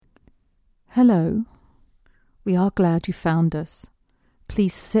Hello. We are glad you found us.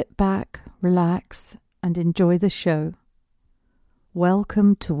 Please sit back, relax, and enjoy the show.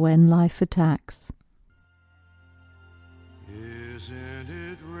 Welcome to When Life Attacks. Isn't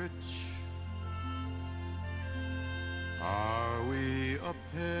it rich? Are we a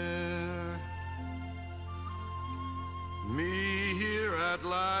pair? Me here at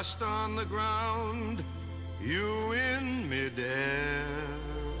last on the ground, you in midair.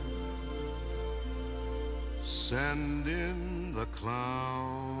 Send in the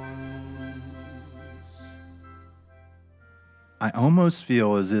clowns. I almost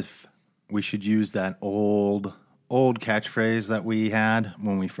feel as if we should use that old catchphrase that we had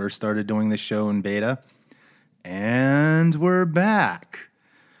when we first started doing this show in beta. And we're back.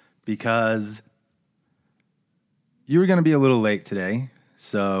 Because you were going to be a little late today.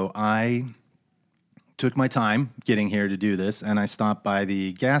 So I took my time getting here to do this. And I stopped by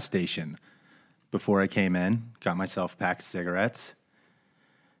the gas station before I came in. Got myself a pack of cigarettes.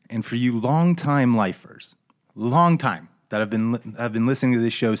 And for you long-time lifers, that have been listening to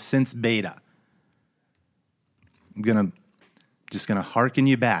this show since beta, I'm just gonna harken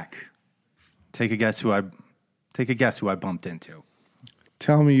you back. Take a guess who I bumped into.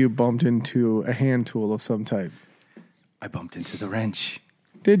 Tell me you bumped into a hand tool of some type. I bumped into the wrench.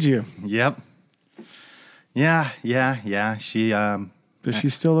 Did you? Yep. Yeah. She Does she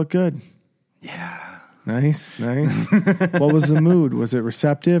still look good? Yeah. Nice. What was the mood? Was it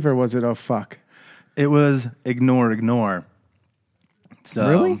receptive or was it oh fuck? It was ignore. So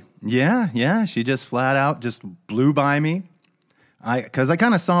really? Yeah. She just flat out just blew by me. Because I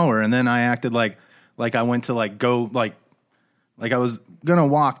kind of saw her, and then I acted like I went to go like I was gonna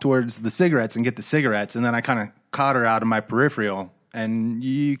walk towards the cigarettes and get the cigarettes, and then I kind of caught her out of my peripheral. And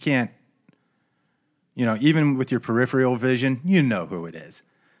you can't, even with your peripheral vision, you know who it is.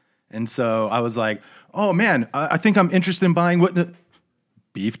 And so I was like, oh man, I think I'm interested in buying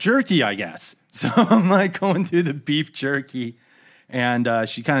beef jerky, I guess. So I'm going through the beef jerky, and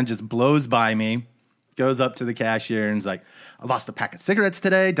she kind of just blows by me, goes up to the cashier and is like, I lost a pack of cigarettes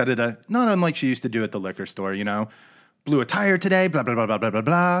today, da-da-da. Not unlike she used to do at the liquor store, Blew a tire today, blah, blah, blah, blah, blah, blah,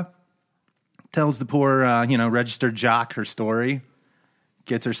 blah. Tells the poor, registered jock her story,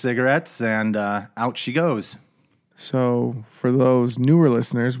 gets her cigarettes, and out she goes. So for those newer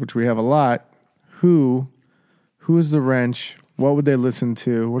listeners, which we have a lot, who is the wrench? What would they listen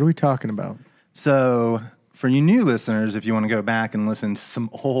to? What are we talking about? So for you new listeners, if you want to go back and listen to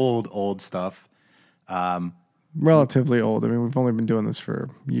some old stuff. Relatively old. I mean, we've only been doing this for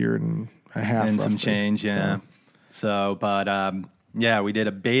a year and a half. And roughly, some change, yeah. We did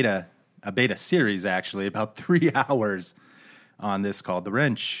a beta series, actually, about 3 hours on this called The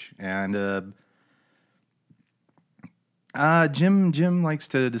Wrench. And Jim likes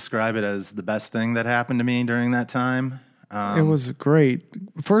to describe it as the best thing that happened to me during that time. It was great.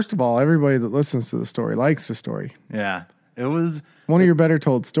 First of all, everybody that listens to the story likes the story. Yeah. It was one of your better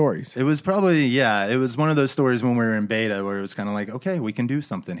told stories. It was probably, it was one of those stories when we were in beta where it was kind of like, okay, we can do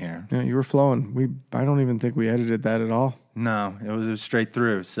something here. Yeah, you were flowing. I don't even think we edited that at all. No, it was straight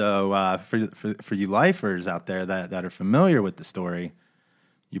through. So for you lifers out there that are familiar with the story,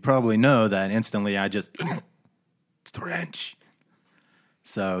 you probably know that instantly I just, it's the wrench.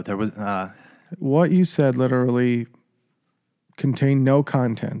 So there was... what you said literally contained no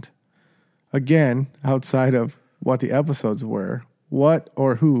content. Again, outside of what the episodes were, what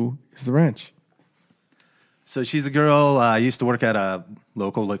or who is the wrench? So she's a girl, used to work at a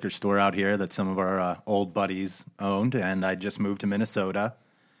local liquor store out here that some of our old buddies owned, and I just moved to Minnesota.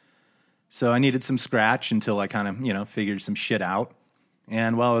 So I needed some scratch until I kind of, figured some shit out.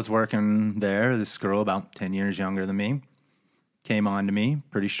 And while I was working there, this girl about 10 years younger than me came on to me,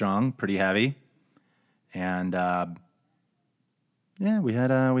 pretty strong, pretty heavy. And we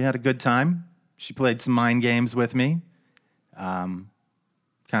had a good time. She played some mind games with me. Kind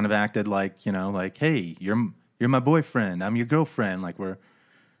of acted like, hey, you're my boyfriend, I'm your girlfriend. Like we're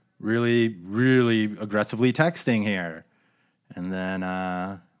really, really aggressively texting here. And then,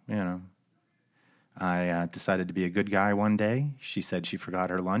 I decided to be a good guy one day. She said she forgot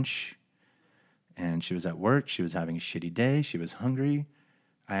her lunch. And she was at work. She was having a shitty day. She was hungry.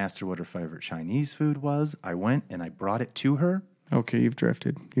 I asked her what her favorite Chinese food was. I went and I brought it to her. Okay, you've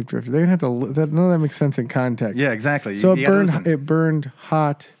drifted. They're gonna have to. None of that makes sense in context. Yeah, exactly. So it burned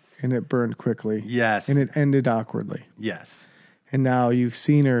hot and it burned quickly. Yes, and it ended awkwardly. Yes, and now you've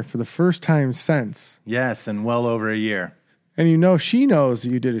seen her for the first time since. Yes, and well over a year. And she knows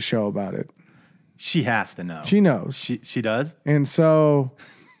that you did a show about it. She has to know. She knows. She does. And so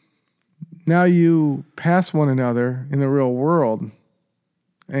now you pass one another in the real world,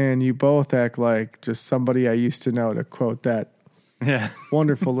 and you both act like just somebody I used to know, to quote that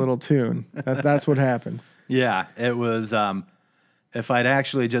wonderful little tune. That's what happened. Yeah, it was. If I'd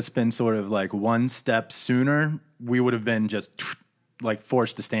actually just been sort of like one step sooner, we would have been just like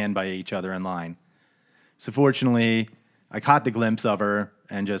forced to stand by each other in line. So fortunately, I caught the glimpse of her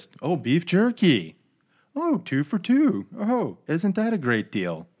and just, beef jerky. Oh, 2 for 2. Oh, isn't that a great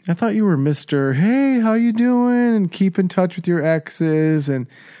deal? I thought you were Mr. Hey, how you doing? And keep in touch with your exes. And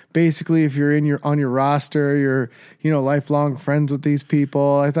basically, if you're on your roster, you're lifelong friends with these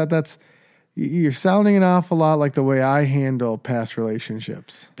people. I thought you're sounding an awful lot like the way I handle past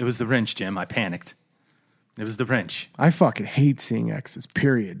relationships. It was the wrench, Jim. I panicked. It was the wrench. I fucking hate seeing exes.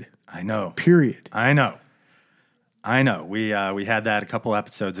 Period. I know. Period. I know. We had that a couple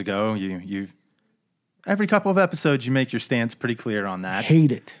episodes ago. You every couple of episodes, you make your stance pretty clear on that.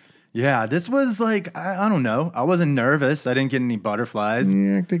 Hate it. Yeah, this was like, I don't know. I wasn't nervous. I didn't get any butterflies.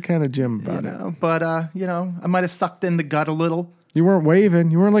 You acted kind of Jim about it. But, I might have sucked in the gut a little. You weren't waving.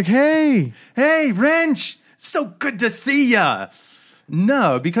 You weren't like, hey. Hey, Wrench, so good to see ya.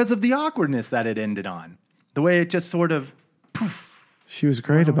 No, because of the awkwardness that it ended on. The way it just sort of, poof. She was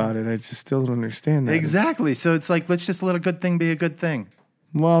great about it. I just still don't understand that. Exactly. So it's like, let's just let a good thing be a good thing.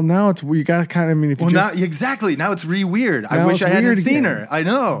 Well, now it's, you got to kind of, if you now it's weird. I wish I hadn't seen her. I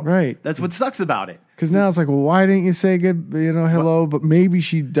know. Right. That's what sucks about it. Because now it's like, well, why didn't you say good, hello? But maybe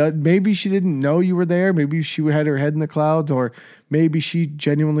she didn't know you were there. Maybe she had her head in the clouds, or maybe she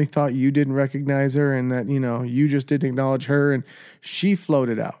genuinely thought you didn't recognize her and that, you just didn't acknowledge her and she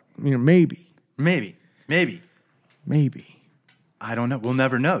floated out. Maybe. I don't know. We'll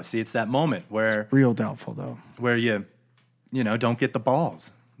never know. See, it's that moment where... Real doubtful, though. Where you don't get the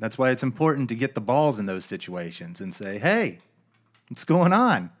balls. That's why it's important to get the balls in those situations and say, hey, what's going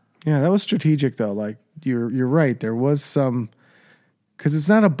on? Yeah, that was strategic, though. Like, you're right. There was some... Because it's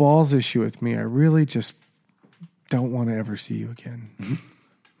not a balls issue with me. I really just don't want to ever see you again.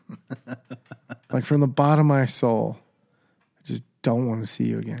 Like, from the bottom of my soul, I just don't want to see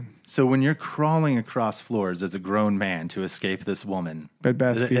you again. So when you're crawling across floors as a grown man to escape this woman... Bed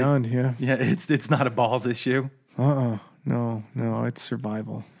Bath Beyond, yeah. Yeah, it's not a balls issue? No, it's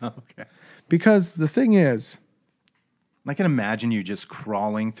survival. Okay. Because the thing is... I can imagine you just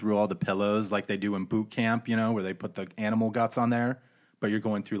crawling through all the pillows like they do in boot camp, where they put the animal guts on there, but you're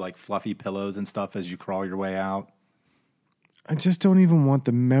going through like fluffy pillows and stuff as you crawl your way out. I just don't even want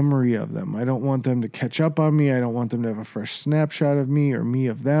the memory of them. I don't want them to catch up on me. I don't want them to have a fresh snapshot of me or me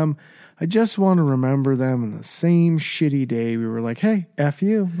of them. I just want to remember them in the same shitty day we were like, hey, F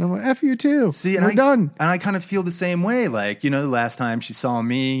you. And I'm like, F you too. See, we're done. And I kind of feel the same way. Like, the last time she saw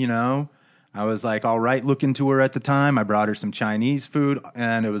me, I was like, all right, looking to her at the time. I brought her some Chinese food,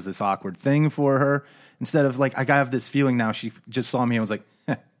 and it was this awkward thing for her. Instead of like, I have this feeling now she just saw me and was like,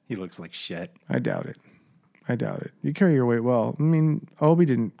 he looks like shit. I doubt it. You carry your weight well. I mean, Obi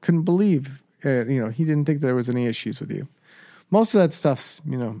couldn't believe, he didn't think there was any issues with you. Most of that stuff's,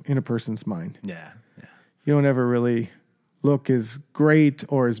 in a person's mind. Yeah. You don't ever really look as great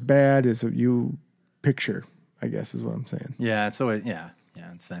or as bad as you picture, I guess is what I'm saying. Yeah, it's always,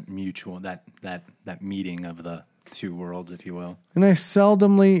 it's that mutual, that meeting of the two worlds, if you will. And I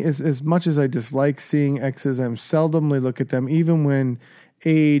seldomly, as much as I dislike seeing exes, I'm seldomly look at them, even when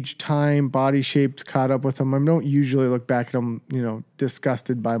age, time, body shapes caught up with them. I don't usually look back at them,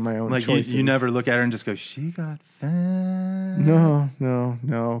 disgusted by my own choices. You never look at her and just go, she got fat.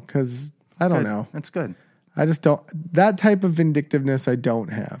 No, because I don't know. That's good. I just don't, that type of vindictiveness I don't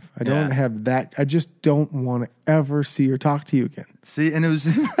have. I don't have that. I just don't want to ever see or talk to you again. See, and it was...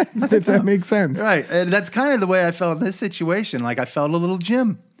 if that makes sense. Right. And that's kind of the way I felt in this situation. Like, I felt a little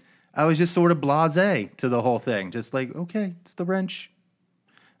Jim. I was just sort of blasé to the whole thing. Just like, okay, it's the wrench.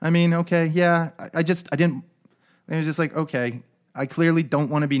 I mean, okay, yeah, I didn't, it was just like, okay, I clearly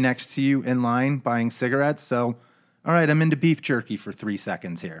don't want to be next to you in line buying cigarettes, so, all right, I'm into beef jerky for 3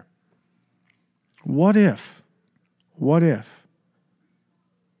 seconds here. What if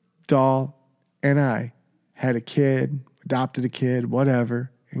Doll and I had a kid, adopted a kid, whatever,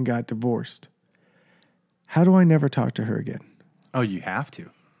 and got divorced? How do I never talk to her again? Oh, you have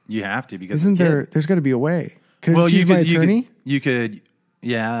to. Because there's got to be a way. Could I choose my attorney? You could.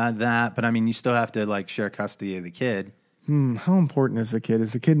 Yeah, that, but I mean, you still have to like share custody of the kid. How important is the kid?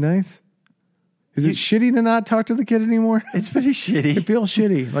 Is the kid nice? Is it shitty to not talk to the kid anymore? It's pretty shitty. It feels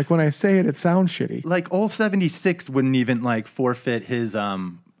shitty. Like when I say it, it sounds shitty. Like old 76 wouldn't even like forfeit his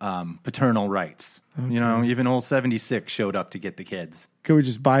paternal rights. Okay. Even old 76 showed up to get the kids. Could we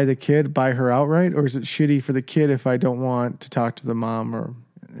just buy the kid, buy her outright? Or is it shitty for the kid if I don't want to talk to the mom? Or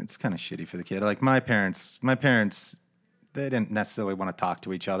it's kind of shitty for the kid. Like my parents they didn't necessarily want to talk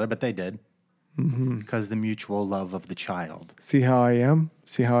to each other, but they did. Because the mutual love of the child. See how I am?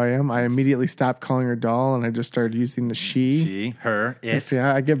 I immediately stopped calling her doll, and I just started using the she. She, her, it. See,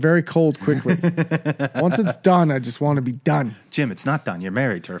 I get very cold quickly. Once it's done, I just want to be done. Jim, it's not done. You're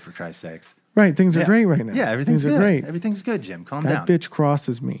married to her, for Christ's sakes. Right, things are great right now. Yeah, everything's things good. are great. Everything's good, Jim. Calm That down. bitch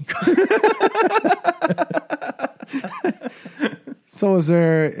crosses me. So is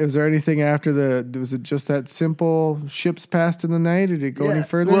there anything after was it just that simple ships passed in the night, or did it go any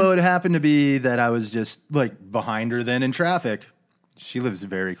further? Well, it happened to be that I was just like behind her then in traffic. She lives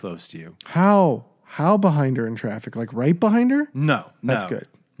very close to you. How behind her in traffic? Like right behind her? No. That's good.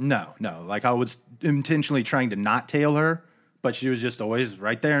 No. Like I was intentionally trying to not tail her, but she was just always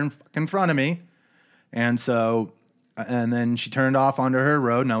right there in front of me. And so, and then she turned off onto her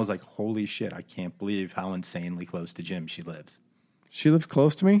road, and I was like, holy shit, I can't believe how insanely close to Jim she lives. She lives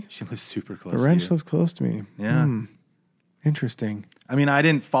close to me? She lives super close The to ranch you. lives close to me. Yeah. Interesting. I mean, I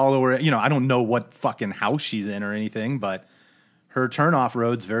didn't follow her. I don't know what fucking house she's in or anything, but her turnoff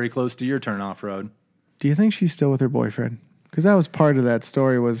road's very close to your turnoff road. Do you think she's still with her boyfriend? Because that was part of that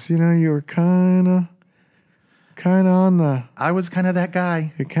story was, you were kind of on the... I was kind of that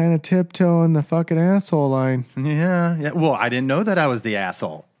guy. You're kind of tiptoeing the fucking asshole line. Yeah. Well, I didn't know that I was the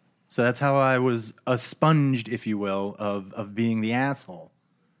asshole. So that's how I was sponged, if you will, of being the asshole.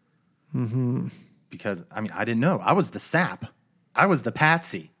 Mm-hmm. Because, I mean, I didn't know. I was the sap. I was the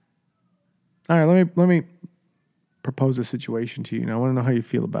patsy. All right, let me propose a situation to you. And I want to know how you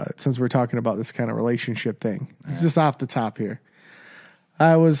feel about it, since we're talking about this kind of relationship thing. It's just off the top here.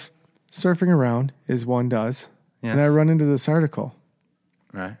 I was surfing around, as one does, Yes. and I run into this article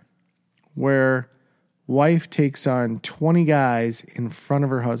Right. where wife takes on 20 guys in front of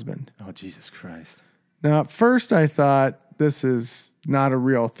her husband. Oh, Jesus Christ. Now, at first I thought, this is not a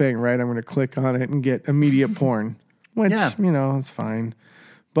real thing, right? I'm going to click on it and get immediate porn, which, Yeah. it's fine.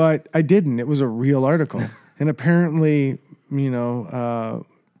 But I didn't. It was a real article. And apparently, John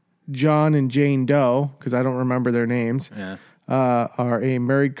and Jane Doe, because I don't remember their names, Yeah. are a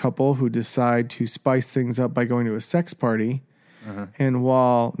married couple who decide to spice things up by going to a sex party. And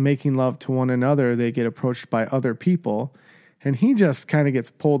while making love to one another, they get approached by other people. And he just kind of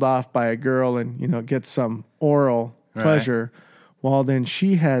gets pulled off by a girl and, gets some oral pleasure. While then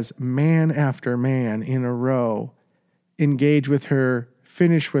she has man after man in a row engage with her,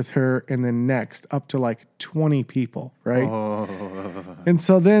 finish with her, and then next up to like 20 people, right? And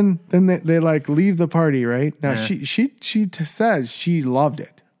so then they like leave the party, right? Now she says she loved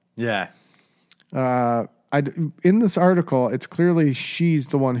it. Yeah. In this article, it's clearly she's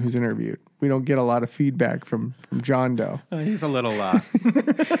the one who's interviewed. We don't get a lot of feedback from John Doe. He's a little...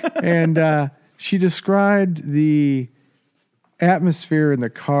 And she described the atmosphere in the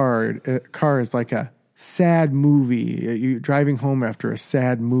car as like a sad movie. You're driving home after a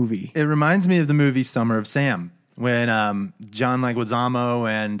sad movie. It reminds me of the movie Summer of Sam, when John Leguizamo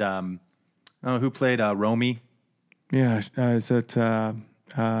and... who played Romy? Yeah, is it... God,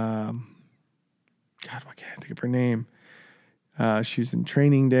 why can't I think of her name? She was in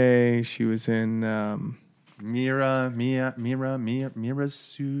Training Day. She was in... Mira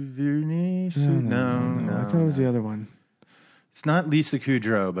Souvenir? No. I thought it was the other one. It's not Lisa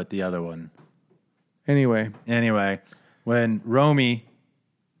Kudrow, but the other one. Anyway, when Romy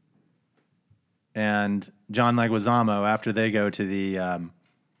and John Leguizamo, after they go to the,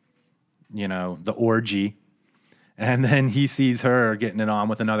 the orgy, and then he sees her getting it on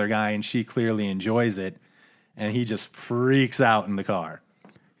with another guy, and she clearly enjoys it, and he just freaks out in the car.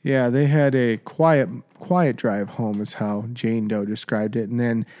 yeah, they had a quiet drive home is how Jane Doe described it. And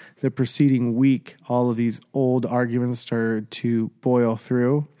then the preceding week, all of these old arguments started to boil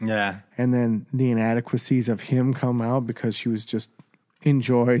through. Yeah. And then the inadequacies of him come out because she was just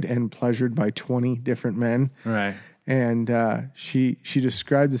enjoyed and pleasured by 20 different men. Right. And she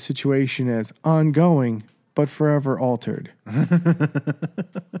described the situation as ongoing, but forever altered.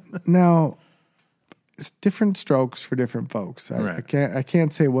 Now, it's different strokes for different folks. I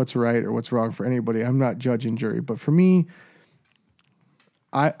can't say what's right or what's wrong for anybody. I'm not judge and jury. But for me,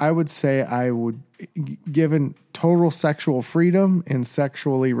 I would say I would, given total sexual freedom and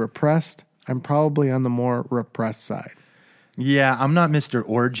sexually repressed, I'm probably on the more repressed side. Yeah, I'm not Mr.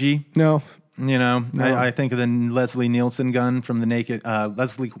 Orgy. No. I think of the Leslie Nielsen quote from the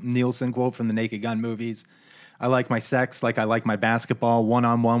Naked Gun movies. I like my sex like I like my basketball,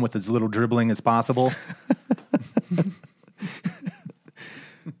 one-on-one with as little dribbling as possible.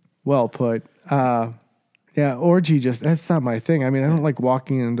 Well put. Yeah, orgy that's not my thing. I mean, I don't like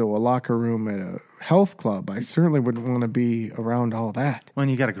walking into a locker room health club. I certainly wouldn't want to be around all that. When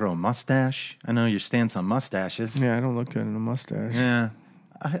you got to grow a mustache. I know your stance on mustaches. Yeah, I don't look good in a mustache. Yeah.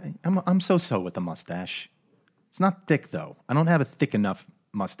 I'm so with the mustache. It's not thick, though. I don't have a thick enough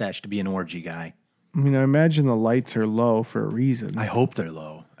mustache to be an orgy guy. I mean, I imagine the lights are low for a reason. I hope they're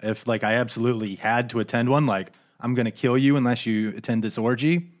low. If, like, I absolutely had to attend one, like, I'm going to kill you unless you attend this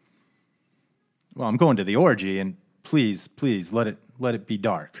orgy. Well, I'm going to the orgy, and please let it be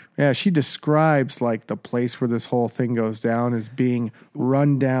dark. Yeah, she describes, like, the place where this whole thing goes down as being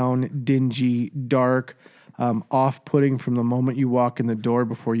run down, dingy, dark, off-putting from the moment you walk in the door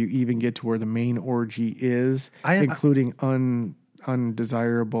before you even get to where the main orgy is, including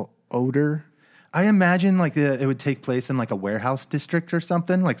undesirable odor. I imagine like it would take place in like a warehouse district or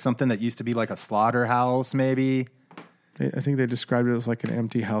something, like something that used to be like a slaughterhouse, maybe. I think they described it as like an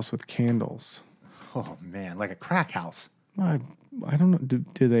empty house with candles. Oh man, like a crack house. I don't know. Do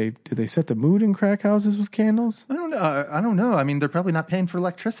they set the mood in crack houses with candles? I don't know. I mean, they're probably not paying for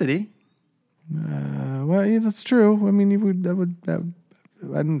electricity. Well, yeah, that's true. I mean, I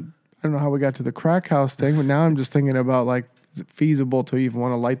don't know how we got to the crack house thing, but now I'm just thinking about like, is it feasible to even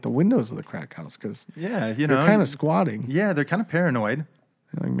want to light the windows of the crack house? Because they're kind of squatting. Yeah, they're kind of paranoid.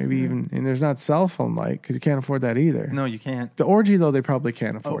 Like maybe even, and there's not cell phone light because you can't afford that either. No, you can't. The orgy though, they probably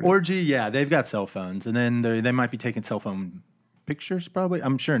can't afford. Orgy, yeah, they've got cell phones, and then they might be taking cell phone pictures. Probably,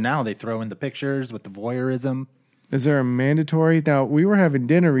 I'm sure now they throw in the pictures with the voyeurism. Is there a mandatory? Now, we were having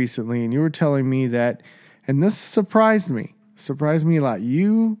dinner recently, and you were telling me that, and this surprised me a lot.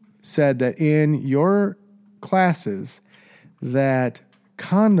 You said that in your classes that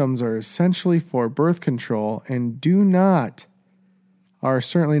condoms are essentially for birth control and are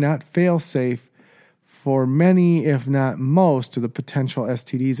certainly not fail-safe for many, if not most, of the potential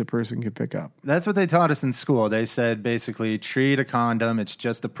STDs a person could pick up. That's what they taught us in school. They said basically treat a condom, it's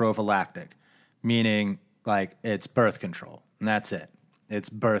just a prophylactic, meaning like it's birth control, and that's it. It's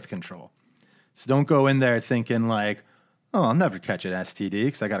birth control. So don't go in there thinking like, oh, I'll never catch an STD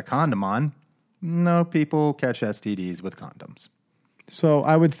because I got a condom on. No, people catch STDs with condoms. So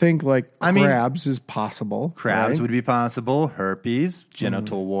I would think like crabs is possible. Crabs right? would be possible. Herpes,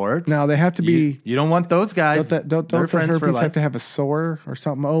 genital warts. Now they have to be. You don't want those guys. Don't the herpes have to have a sore or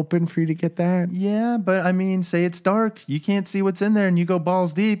something open for you to get that? Yeah, but I mean, say it's dark. You can't see what's in there, and you go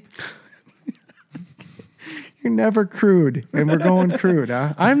balls deep. You're never crude, and we're going crude,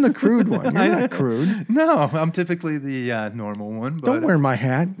 huh? I'm the crude one. You're not crude. No, I'm typically the normal one. But don't wear my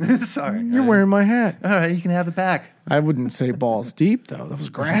hat. Sorry. You're wearing my hat. All right, you can have it back. I wouldn't say balls deep, though. That was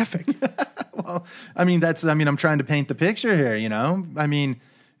graphic. Well, I mean, I'm trying to paint the picture here, you know? I mean,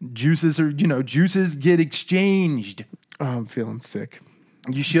 juices get exchanged. Oh, I'm feeling sick.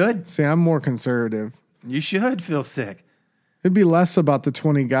 You should. See, I'm more conservative. You should feel sick. It'd be less about the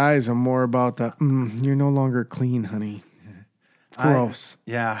 20 guys and more about the, you're no longer clean, honey. It's gross.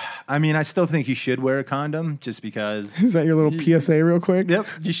 I mean, I still think you should wear a condom just because. Is that your little PSA real quick? Yep.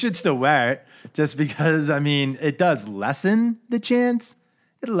 You should still wear it just because, I mean, it does lessen the chance.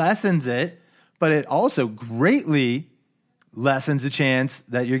 It lessens it, but it also greatly lessens the chance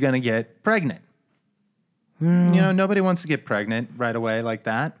that you're going to get pregnant. Nobody wants to get pregnant right away like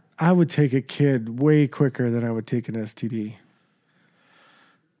that. I would take a kid way quicker than I would take an STD.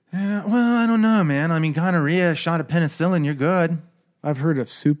 Yeah, well, I don't know, man. I mean, gonorrhea, shot of penicillin, you're good. I've heard of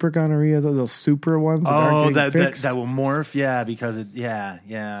super gonorrhea, those super ones that aren't getting fixed. That will morph, yeah, because yeah.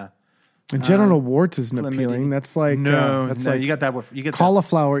 And genital warts isn't appealing. That's like you got that. You get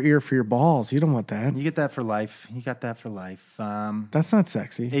cauliflower ear for your balls. You don't want that. You get that for life. That's not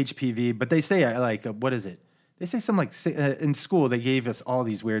sexy. HPV, but they say what is it? They say something like in school they gave us all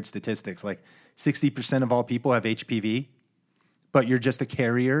these weird statistics, like 60% of all people have HPV. But you're just a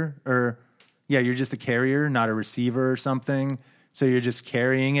carrier, you're just a carrier, not a receiver or something. So you're just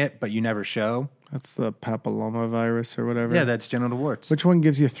carrying it, but you never show. That's the papilloma virus or whatever. Yeah, that's genital warts. Which one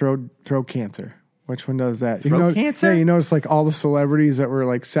gives you throat cancer? Which one does that? Throat cancer? Yeah, you notice like all the celebrities that were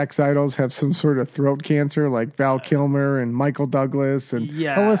like sex idols have some sort of throat cancer, like Val Kilmer and Michael Douglas, and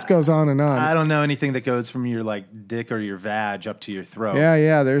the list goes on and on. I don't know anything that goes from your like dick or your vag up to your throat.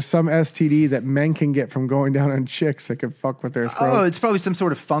 Yeah. There's some STD that men can get from going down on chicks that could fuck with their throats. Oh, it's probably some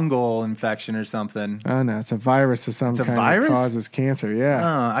sort of fungal infection or something. Oh no, it's a virus of some kind that causes cancer. Yeah.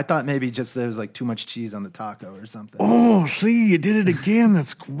 Oh, I thought maybe just there was like too much cheese on the taco or something. Oh, see, you did it again.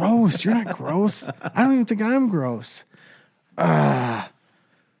 That's gross. You're not gross. I don't even think I'm gross. Nasty.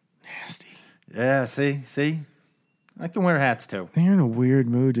 Yeah, see? I can wear hats too. You're in a weird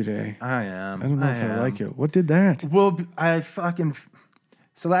mood today. I am. I don't know if I like it. What did that? Well,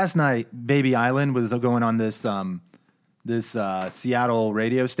 so last night, Baby Island was going on this Seattle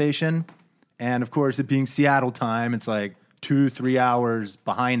radio station, And, of course, it being Seattle time, it's like 2-3 hours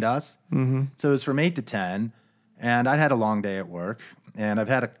behind us. Mm-hmm. So it was from 8 to 10, and I'd had a long day at work, and I've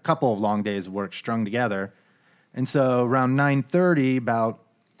had a couple of long days of work strung together. And so around 9:30, about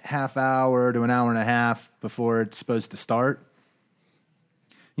half hour to an hour and a half before it's supposed to start,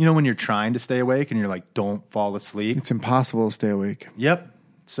 you know when you're trying to stay awake and you're like, don't fall asleep? It's impossible to stay awake. Yep.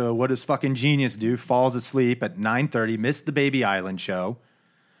 So what does fucking genius do? Falls asleep at 9:30, missed the Baby Island show.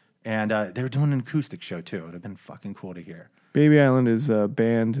 And they were doing an acoustic show, too. It would have been fucking cool to hear. Baby Island is a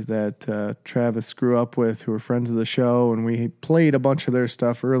band that Travis grew up with, who were friends of the show, and we played a bunch of their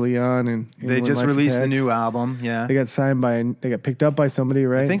stuff early on. And they just released the new album. Yeah, they got they got picked up by somebody,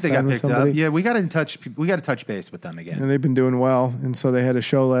 right? I think they got picked up. Yeah, we got to touch base with them again. And they've been doing well. And so they had a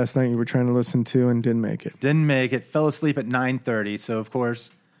show last night you were trying to listen to and didn't make it. Didn't make it. Fell asleep at 9:30. So of course,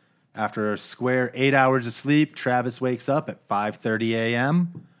 after a square 8 hours of sleep, Travis wakes up at 5:30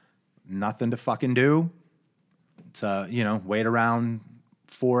 a.m. Nothing to fucking do. To, wait around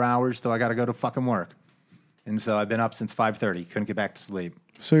 4 hours till I got to go to fucking work. And so I've been up since 5:30. Couldn't get back to sleep.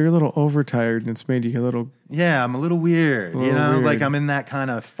 So you're a little overtired, and it's made you a little... Yeah, I'm a little weird. Weird. Like I'm in that kind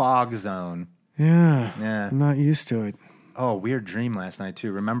of fog zone. Yeah. I'm not used to it. Oh, weird dream last night,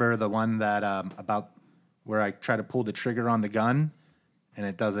 too. Remember the one that about where I try to pull the trigger on the gun, and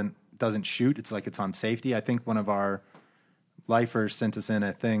it doesn't shoot? It's like it's on safety. I think one of our lifers sent us in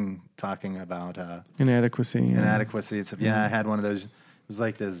a thing talking about inadequacy. Yeah. Inadequacy. So, I had one of those. It was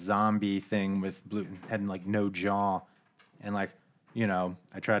like this zombie thing with blue, had like no jaw, and like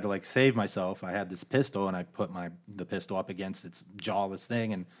I tried to like save myself. I had this pistol, and I put the pistol up against its jawless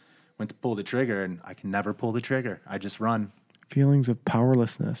thing, and went to pull the trigger, and I can never pull the trigger. I just run. Feelings of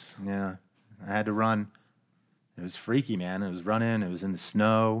powerlessness. Yeah, I had to run. It was freaky, man. It was running. It was in the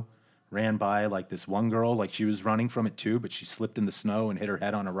snow. Ran by like this one girl, like she was running from it too, but she slipped in the snow and hit her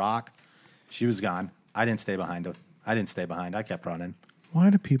head on a rock. She was gone. I didn't stay behind. I kept running. Why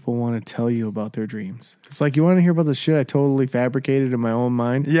do people want to tell you about their dreams? It's like, you want to hear about the shit I totally fabricated in my own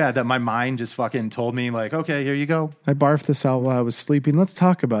mind? Yeah, that my mind just fucking told me, like, okay, here you go. I barfed this out while I was sleeping. Let's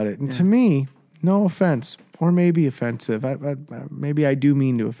talk about it. And to me, no offense, or maybe offensive. Maybe I do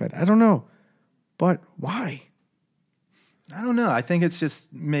mean to offend. I don't know. But why? I don't know. I think it's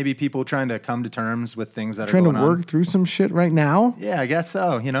just maybe people trying to come to terms with things that trying are going to work through some shit right now. Yeah, I guess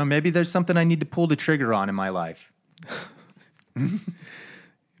so. Maybe there's something I need to pull the trigger on in my life.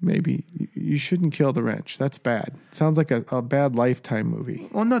 Maybe you shouldn't kill the wrench. That's bad. Sounds like a bad Lifetime movie.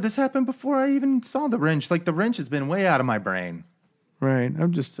 Well, no, this happened before I even saw the wrench. Like the wrench has been way out of my brain. Right.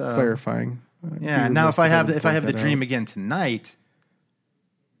 I'm just clarifying. Yeah. Now, if I have the dream again tonight.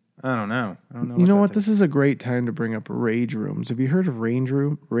 I don't know. You know what? This is a great time to bring up rage rooms. Have you heard of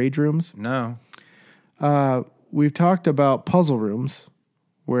rage rooms? No. We've talked about puzzle rooms,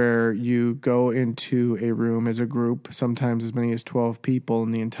 where you go into a room as a group, sometimes as many as 12 people,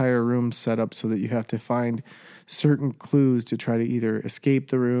 and the entire room's set up so that you have to find certain clues to try to either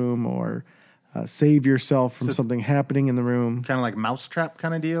escape the room or save yourself from something happening in the room. Kind of like Mousetrap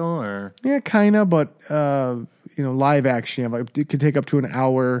kind of deal, or yeah, kind of, but live action. It could take up to an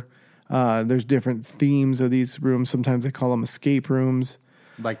hour. There's different themes of these rooms. Sometimes they call them escape rooms.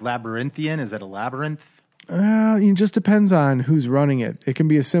 Like labyrinthian? Is it a labyrinth? It just depends on who's running it. It can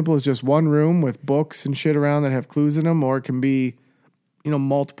be as simple as just one room with books and shit around that have clues in them, or it can be,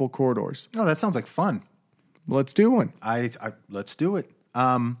 multiple corridors. Oh, that sounds like fun. Let's do one. Let's do it.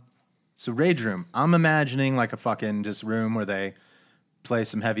 So rage room. I'm imagining like a fucking just room where they play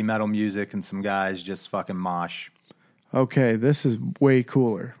some heavy metal music and some guys just fucking mosh. Okay, this is way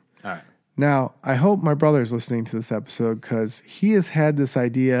cooler. All right. Now, I hope my brother's listening to this episode because he has had this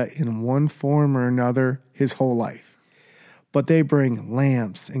idea in one form or another his whole life. But they bring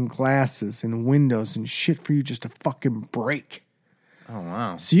lamps and glasses and windows and shit for you just to fucking break. Oh,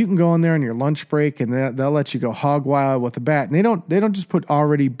 wow. So you can go in there on your lunch break and they'll let you go hog wild with a bat. And they don't just put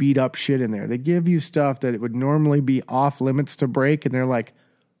already beat up shit in there. They give you stuff that it would normally be off limits to break, and they're like,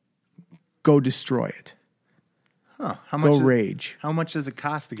 go destroy it. Huh. Rage. How much does it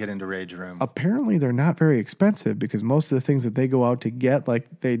cost to get into rage room? Apparently they're not very expensive because most of the things that they go out to get,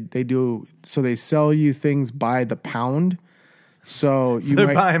 like they do, so they sell you things by the pound. So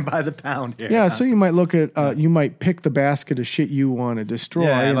they're buying by the pound here. Yeah, so you might look at, you might pick the basket of shit you want to destroy,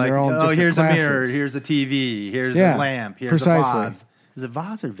 and like, they're all different here's classes. A mirror, here's a TV, here's a lamp, here's a vase. Is it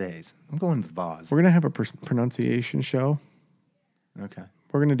vase or vase? I'm going with vase. We're gonna have a pronunciation show. Okay,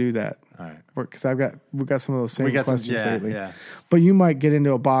 we're gonna do that. All right, because we've got some of those same questions lately. Yeah. But you might get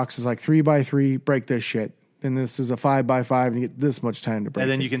into a box that's like 3x3, break this shit. and this is a 5x5, and you get this much time to break.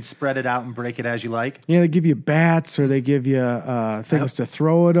 And then it. you can spread it out and break it as you like. Yeah, they give you bats, or they give you things to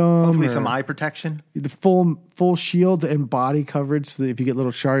throw at them. Hopefully some eye protection. The full shields and body coverage, so that if you get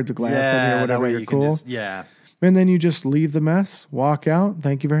little shards of glass on you or whatever, you're cool. And then you just leave the mess, walk out.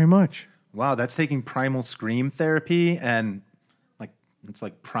 Thank you very much. Wow, that's taking primal scream therapy and it's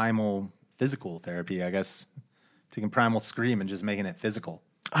like primal physical therapy, I guess. Taking primal scream and just making it physical.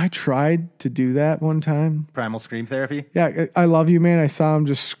 I tried to do that one time. Primal scream therapy? Yeah, I love you, man. I saw him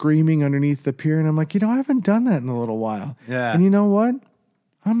just screaming underneath the pier, and I'm like, I haven't done that in a little while. Yeah. And you know what?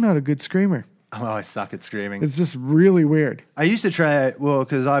 I'm not a good screamer. Oh, I suck at screaming. It's just really weird. I used to try it,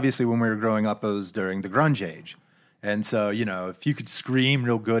 because obviously when we were growing up, it was during the grunge age. And so, if you could scream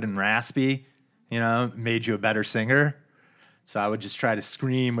real good and raspy, it made you a better singer. So I would just try to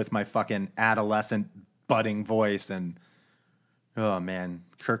scream with my fucking adolescent budding voice. And, oh, man,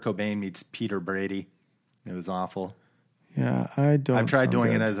 Kurt Cobain meets Peter Brady. It was awful. Yeah, I've tried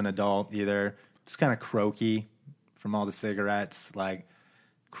doing it as an adult either. It's kind of croaky from all the cigarettes. Like,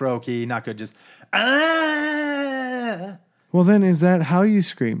 croaky, not good, just, ah! Well, then is that how you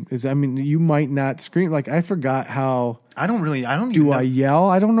scream? You might not scream. Like, I forgot how. I don't Do I yell?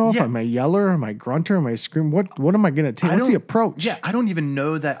 I don't know if I'm a yeller, am I grunter, am I scream? What am I going to take? What's the approach? Yeah, I don't even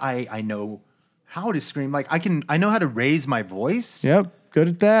know that I know how to scream. Like, I know how to raise my voice. Yep, good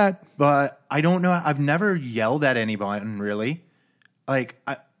at that. But I don't know. I've never yelled at anyone, really. Like,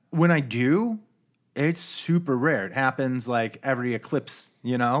 when I do, it's super rare. It happens like every eclipse,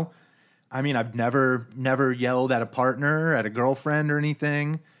 I've never yelled at a partner, at a girlfriend or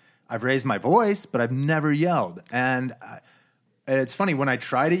anything. I've raised my voice, but I've never yelled. And it's funny, when I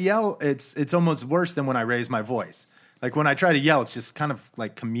try to yell, it's almost worse than when I raise my voice. Like, when I try to yell, it's just kind of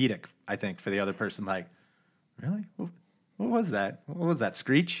like comedic, I think, for the other person. Like, really? What was that? What was that,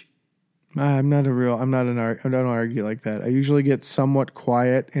 screech? I don't argue like that. I usually get somewhat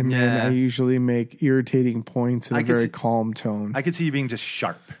quiet, and then I usually make irritating points in a very calm tone. I could see you being just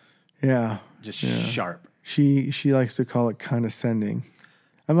sharp. Yeah. Sharp. She likes to call it condescending.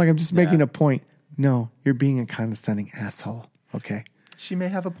 I'm just making a point. No, you're being a condescending asshole. Okay. She may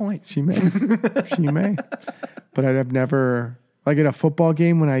have a point. She may. She may. But I've never, like at a football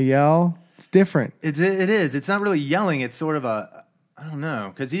game when I yell, it's different. It is. It's not really yelling. It's sort of I don't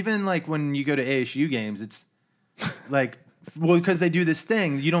know. Because even like when you go to ASU games, it's like, because they do this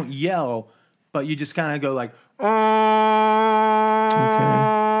thing, you don't yell, but you just kind of go like, okay,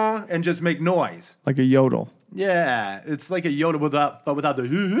 and just make noise. Like a yodel. Yeah. It's like a yodel without the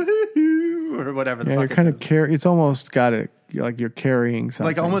or whatever the fuck you're kind of it's almost got it, like you're carrying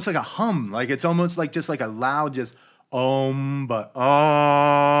something. Like almost like a hum. Like it's almost like just like a loud just but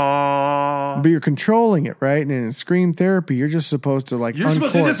But you're controlling it, right? And in scream therapy, you're just supposed to like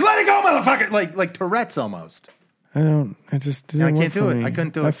supposed to just let it go, motherfucker. Like Tourette's almost. I just didn't can't do it. Me. I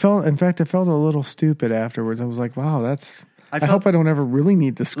couldn't do it. I felt a little stupid afterwards. I was like, wow, I hope I don't ever really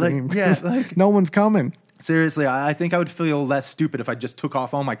need to scream. Like no one's coming. Seriously, I think I would feel less stupid if I just took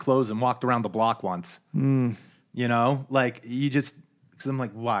off all my clothes and walked around the block once. Like you just, because I'm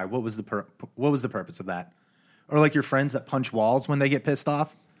like, why? What was the purpose of that? Or like your friends that punch walls when they get pissed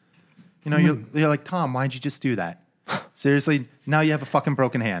off. You're like, Tom, why'd you just do that? Seriously, now you have a fucking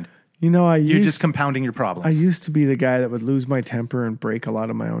broken hand. You're just compounding your problems. I used to be the guy that would lose my temper and break a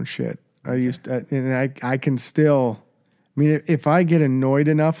lot of my own shit. I can still. I mean, if I get annoyed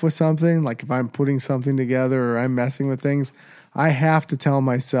enough with something, like if I'm putting something together or I'm messing with things, I have to tell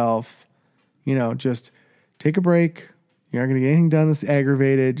myself, just take a break. You're not going to get anything done that's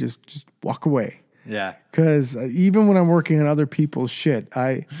aggravated. Just walk away. Yeah. Because even when I'm working on other people's shit,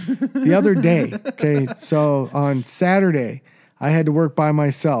 the other day, okay, so on Saturday, I had to work by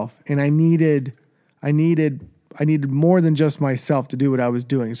myself, and I needed more than just myself to do what I was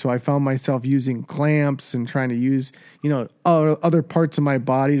doing. So I found myself using clamps and trying to use, other parts of my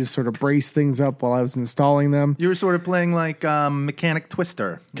body to sort of brace things up while I was installing them. You were sort of playing like Mechanic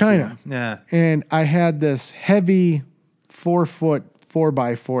Twister. Kind of. Yeah. And I had this heavy 4-foot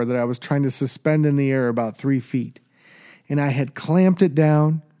 4x4 that I was trying to suspend in the air about 3 feet. And I had clamped it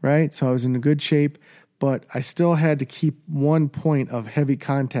down, right? So I was in a good shape, but I still had to keep 1 point of heavy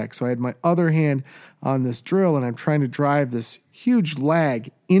contact. So I had my other hand on this drill, and I'm trying to drive this huge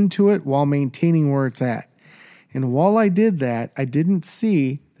lag into it while maintaining where it's at. And while I did that, I didn't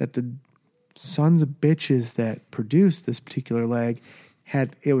see that the sons of bitches that produced this particular lag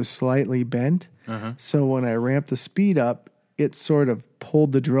it was slightly bent. Uh-huh. So when I ramped the speed up, it sort of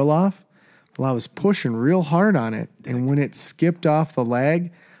pulled the drill off. Well, I was pushing real hard on it, and when it skipped off the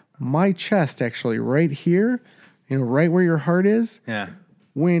lag, my chest actually right here, right where your heart is,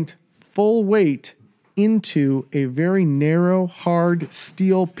 went full weight into a very narrow, hard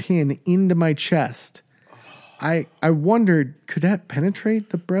steel pin into my chest. I wondered, could that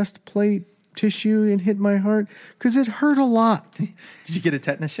penetrate the breastplate tissue and hit my heart? Because it hurt a lot. Did you get a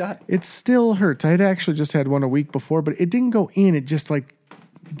tetanus shot? It still hurts. I had actually just had one a week before, but it didn't go in. It just like,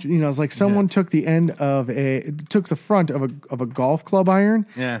 it's like someone took the front of a golf club iron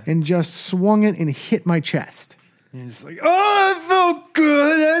and just swung it and hit my chest. You're just like, oh, it felt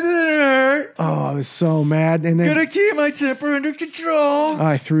good. That didn't hurt. Oh, I was so mad. And then gotta keep my temper under control.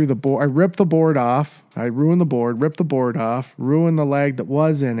 I threw the board. I ripped the board off. I ruined the board, ripped the board off, ruined the leg that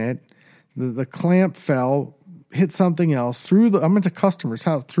was in it. The clamp fell, hit something else. I went to customer's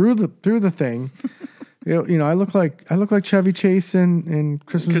house, through the thing. I look like Chevy Chase in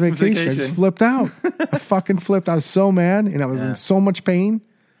Christmas Vacation. I just flipped out. I fucking flipped. I was so mad, and I was in so much pain.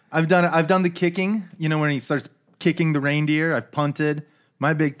 I've done the kicking. When he starts kicking the reindeer, I've punted.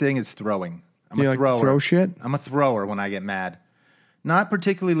 My big thing is throwing. I'm a thrower. Throw shit? I'm a thrower when I get mad. Not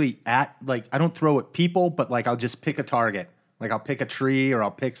particularly I don't throw at people, but I'll just pick a target. I'll pick a tree or I'll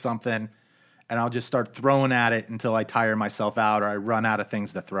pick something, and I'll just start throwing at it until I tire myself out or I run out of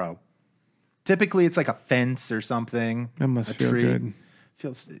things to throw. Typically, it's like a fence or something. That must feel tree. good.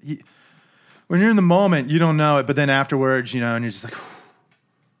 When you're in the moment, you don't know it, but then afterwards, and you're just like,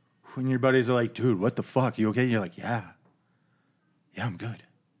 when your buddies are like, dude, what the fuck? You okay? You're like, yeah, I'm good.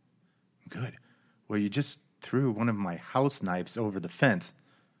 I'm good. Well, you just threw one of my house knives over the fence.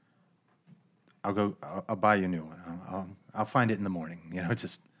 I'll buy you a new one. I'll find it in the morning.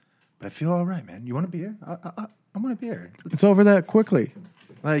 But I feel all right, man. You want a beer? I want a beer. It's over that quickly.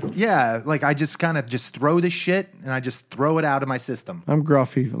 I just kind of just throw this shit and I just throw it out of my system. I'm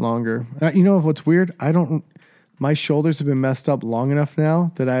gruffy longer. What's weird? My shoulders have been messed up long enough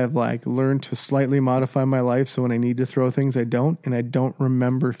now that I have learned to slightly modify my life. So when I need to throw things, I don't, and I don't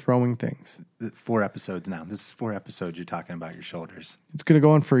remember throwing things. 4 episodes now. This is 4 episodes you're talking about your shoulders. It's going to go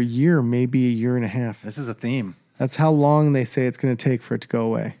on for a year, maybe a year and a half. This is a theme. That's how long they say it's going to take for it to go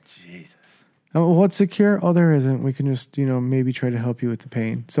away. Jesus. What's the cure? Oh, there isn't. We can just, maybe try to help you with the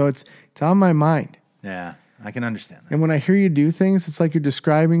pain. So it's on my mind. Yeah, I can understand that. And when I hear you do things, it's like you're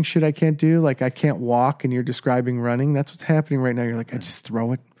describing shit I can't do. Like I can't walk and you're describing running. That's what's happening right now. You're like, I just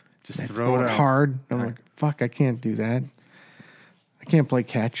throw it. Just throw it out. Hard. I'm like, fuck, I can't do that. I can't play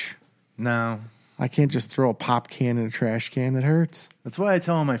catch. No. I can't just throw a pop can in a trash can. That hurts. That's why I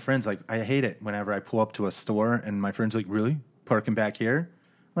tell all my friends, I hate it whenever I pull up to a store and my friends are like, really? Parking back here?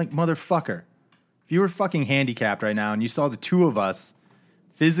 I'm like, motherfucker. If you were fucking handicapped right now and you saw the two of us,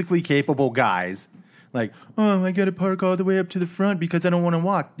 physically capable guys, I got to park all the way up to the front because I don't want to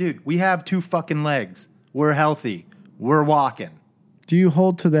walk. Dude, we have 2 fucking legs. We're healthy. We're walking. Do you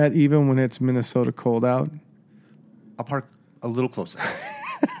hold to that even when it's Minnesota cold out? I'll park a little closer.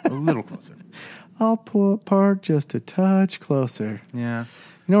 A little closer. I'll park just a touch closer. Yeah.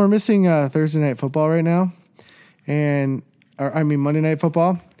 We're missing Thursday night football right now. Monday night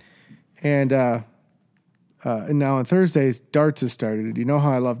football. And now on Thursdays, darts has started. You know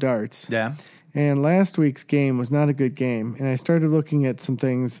how I love darts. Yeah. And last week's game was not a good game. And I started looking at some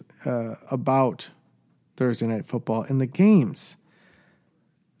things about Thursday night football. And the games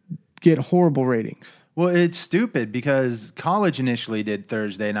get horrible ratings. Well, it's stupid because college initially did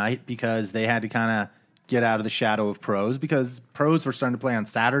Thursday night because they had to kind of get out of the shadow of pros because pros were starting to play on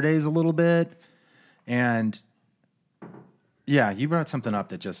Saturdays a little bit. And yeah, you brought something up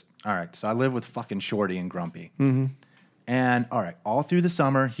that just, all right, so I live with fucking Shorty and Grumpy. Mm-hmm. And all right, all through the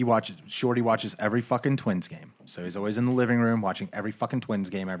summer, Shorty watches every fucking Twins game. So he's always in the living room watching every fucking Twins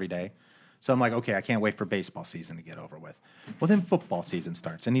game every day. So I'm like, okay, I can't wait for baseball season to get over with. Well, then football season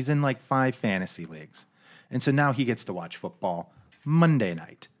starts, and he's in 5 fantasy leagues. And so now he gets to watch football Monday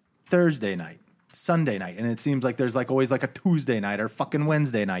night, Thursday night, Sunday night. And it seems like there's always a Tuesday night or fucking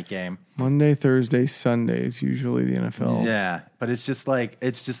Wednesday night game. Monday, Thursday, Sunday is usually the NFL. Yeah, but it's just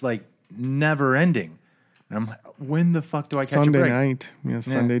never ending. And I'm like, when the fuck do I catch Sunday a break? Night,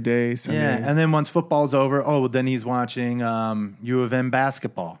 Sunday day, Sunday. Yeah, and then once football's over, then he's watching U of M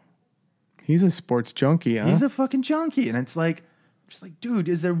basketball. He's a sports junkie, huh? He's a fucking junkie. And it's dude,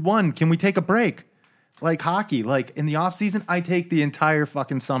 is there one? Can we take a break? Like hockey, in the off season, I take the entire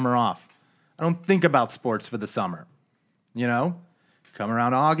fucking summer off. I don't think about sports for the summer. Come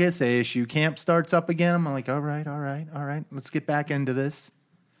around August, ASU camp starts up again. I'm like, all right. Let's get back into this.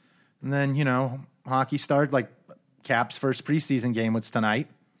 And then, hockey started, Cap's first preseason game was tonight.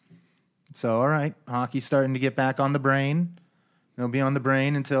 So, all right, hockey's starting to get back on the brain. It'll be on the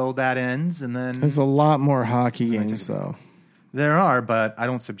brain until that ends, and then... There's a lot more hockey games, though. There are, but I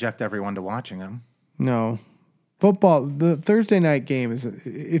don't subject everyone to watching them. No. Football, the Thursday night game is,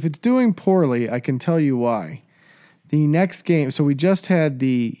 if it's doing poorly, I can tell you why. The next game, so we just had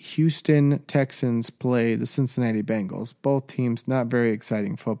the Houston Texans play the Cincinnati Bengals. Both teams, not very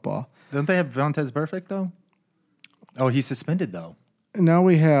exciting football. Don't they have Vontaze Burfict, though? Oh, he's suspended, though. Now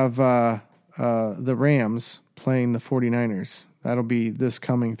we have the Rams playing the 49ers. That'll be this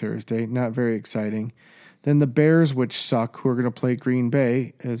coming Thursday. Not very exciting. Then the Bears, which suck, who are going to play Green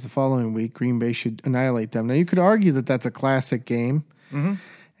Bay, is the following week. Green Bay should annihilate them. Now, you could argue that that's a classic game. Mm-hmm.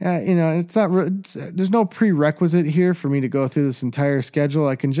 It's not. There's no prerequisite here for me to go through this entire schedule.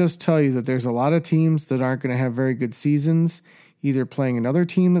 I can just tell you that there's a lot of teams that aren't going to have very good seasons, either playing another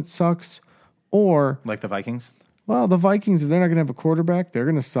team that sucks or... Like the Vikings? Well, the Vikings, if they're not going to have a quarterback, they're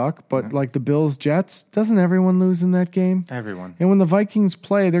going to suck. But like the Bills, Jets, doesn't everyone lose in that game? Everyone. And when the Vikings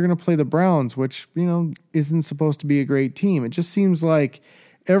play, they're going to play the Browns, which, isn't supposed to be a great team. It just seems like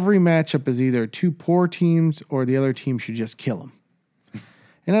every matchup is either two poor teams or the other team should just kill them.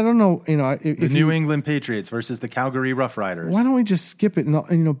 And I don't know, if the New England Patriots versus the Calgary Rough Riders. Why don't we just skip it?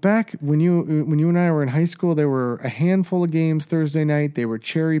 And back when you and I were in high school, there were a handful of games Thursday night. They were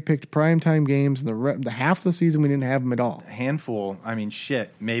cherry-picked primetime games, and the half the season we didn't have them at all. A handful. I mean,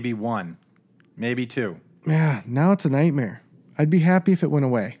 shit. Maybe one. Maybe two. Yeah, now it's a nightmare. I'd be happy if it went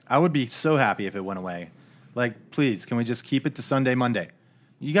away. I would be so happy if it went away. Like, please, can we just keep it to Sunday, Monday?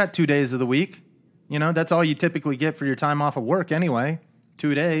 You got 2 days of the week. That's all you typically get for your time off of work anyway.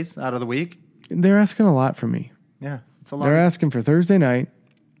 2 days out of the week. They're asking a lot from me. Yeah, it's a lot. They're asking for Thursday night.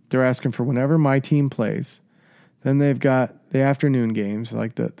 They're asking for whenever my team plays. Then they've got the afternoon games,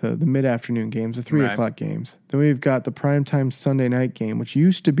 like the mid-afternoon games, the 3 o'clock games. Then we've got the primetime Sunday night game, which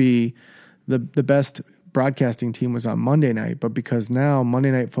used to be the best broadcasting team was on Monday night, but because now Monday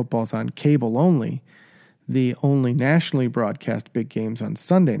Night Football's on cable only, the only nationally broadcast big games on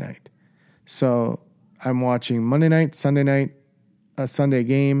Sunday night. So I'm watching Monday night, Sunday night, a Sunday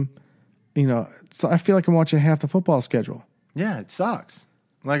game, so I feel like I'm watching half the football schedule. Yeah, it sucks.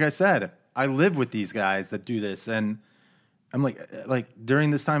 Like I said, I live with these guys that do this, and I'm like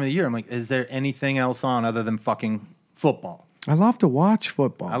during this time of the year, I'm like, is there anything else on other than fucking football? I love to watch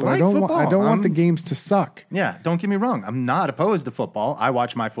football, but like football. I don't want the games to suck. Yeah, don't get me wrong. I'm not opposed to football. I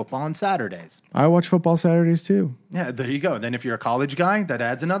watch my football on Saturdays. I watch football Saturdays too. Yeah, there you go. Then if you're a college guy, that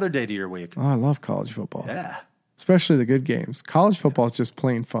adds another day to your week. Oh, I love college football. Yeah. Especially the good games. College football is just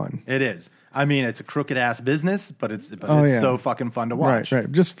plain fun. It is. I mean, it's a crooked ass business, but it's so fucking fun to watch.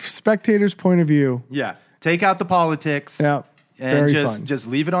 Right. Just spectators' point of view. Yeah. Take out the politics. Yeah. And very fun. Just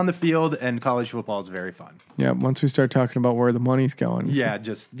leave it on the field, and college football is very fun. Yeah. Once we start talking about where the money's going. Yeah.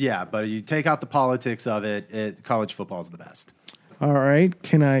 But you take out the politics of it. College football is the best. All right.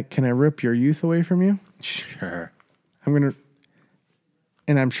 Can I rip your youth away from you? Sure. I'm gonna.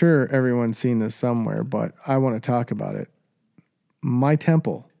 And I'm sure everyone's seen this somewhere, but I want to talk about it. My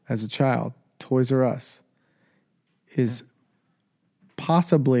temple as a child, Toys R Us, is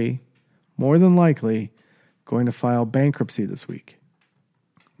possibly, more than likely, going to file bankruptcy this week.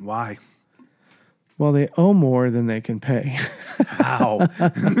 Why? Well, they owe more than they can pay. How?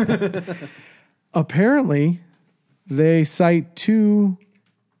 Apparently, they cite two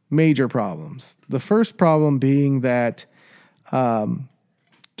major problems. The first problem being that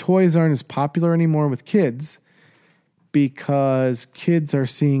toys aren't as popular anymore with kids because kids are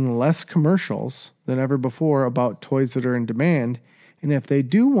seeing less commercials than ever before about toys that are in demand. And if they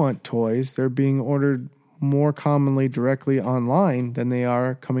do want toys, they're being ordered more commonly directly online than they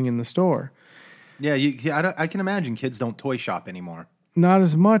are coming in the store. Yeah, I can imagine kids don't toy shop anymore. Not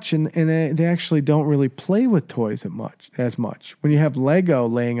as much, and they actually don't really play with toys as much. When you have Lego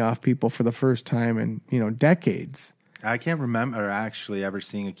laying off people for the first time in decades. I can't remember actually ever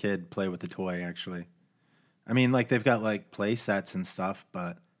seeing a kid play with a toy, actually. I mean, like, they've got, like, play sets and stuff,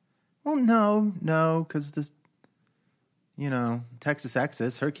 but... Well, no, because this... Texas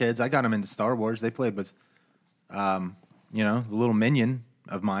Exis, her kids, I got them into Star Wars. They played with, the little minion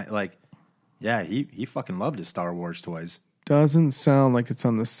of my... Like, yeah, he fucking loved his Star Wars toys. Doesn't sound like it's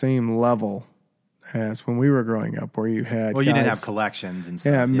on the same level as when we were growing up, where you had you didn't have collections and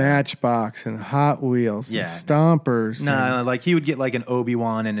stuff. Yeah, Matchbox and Hot Wheels and Stompers. No, like he would get like an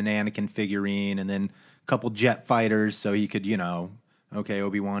Obi-Wan and an Anakin figurine and then a couple jet fighters so he could,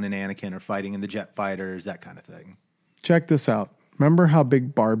 Obi-Wan and Anakin are fighting in the jet fighters, that kind of thing. Check this out. Remember how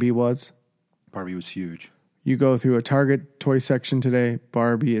big Barbie was? Barbie was huge. You go through a Target toy section today,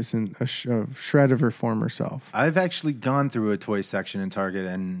 Barbie isn't a shred of her former self. I've actually gone through a toy section in Target,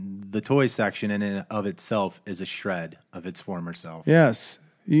 and the toy section in and of itself is a shred of its former self. Yes.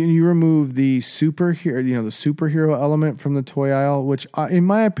 You remove the superhero, the superhero element from the toy aisle, which, in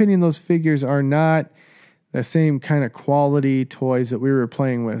my opinion, those figures are not the same kind of quality toys that we were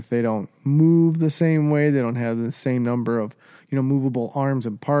playing with. They don't move the same way. They don't have the same number of, movable arms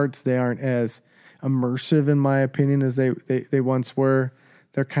and parts. They aren't as immersive, in my opinion, as they once were.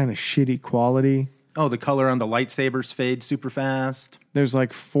 They're kind of shitty quality. Oh, the color on the lightsabers fades super fast. There's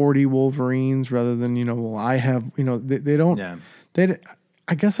like 40 Wolverines rather than, I have, they don't,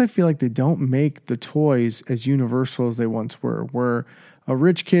 I guess I feel like they don't make the toys as universal as they once were, where a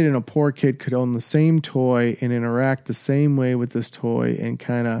rich kid and a poor kid could own the same toy and interact the same way with this toy and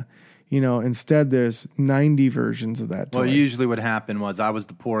kind of, instead there's 90 versions of that toy. Well, usually what happened was I was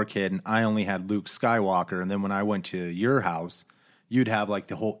the poor kid and I only had Luke Skywalker. And then when I went to your house, you'd have like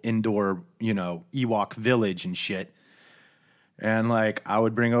the whole indoor, Ewok village and shit. And like I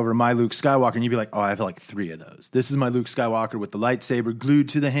would bring over my Luke Skywalker and you'd be like, oh, I have like 3 of those. This is my Luke Skywalker with the lightsaber glued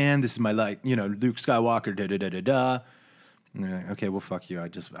to the hand. This is my Luke Skywalker, da-da-da-da-da. Okay, well, fuck you. I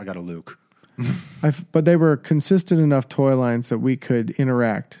got a Luke. But they were consistent enough toy lines that we could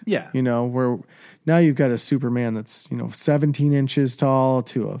interact. Yeah. Where now you've got a Superman that's, 17 inches tall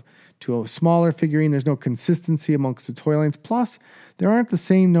to a smaller figurine. There's no consistency amongst the toy lines. Plus, there aren't the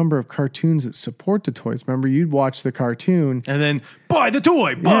same number of cartoons that support the toys. Remember, you'd watch the cartoon. And then, buy the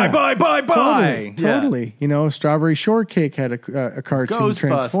toy! Buy! Totally. Strawberry Shortcake had a cartoon.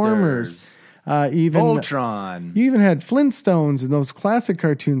 Transformers. Even Voltron. You even had Flintstones, and those classic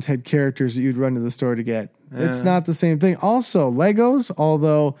cartoons had characters that you'd run to the store to get. It's not the same thing. Also, Legos,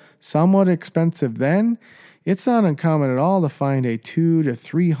 although somewhat expensive then, it's not uncommon at all to find a $200 to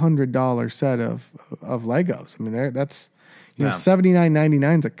 $300 set of Legos. I mean, that's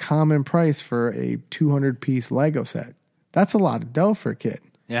 $79.99 is a common price for a 200-piece Lego set. That's a lot of dough for a kid.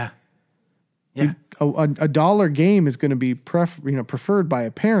 Yeah. Yeah. A dollar game is going to be preferred by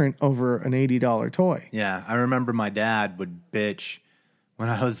a parent over an $80 toy. Yeah, I remember my dad would bitch when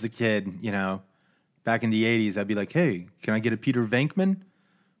I was a kid, back in the 80s. I'd be like, hey, can I get a Peter Venkman?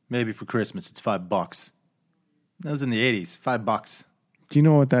 Maybe for Christmas. It's $5. That was in the 80s, $5. Do you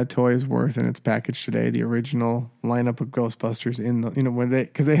know what that toy is worth in its package today? The original lineup of Ghostbusters when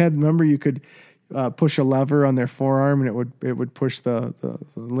because they had, remember you could push a lever on their forearm and it would push the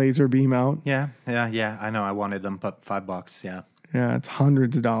laser beam out. Yeah. I know. I wanted them, but $5. Yeah. Yeah, it's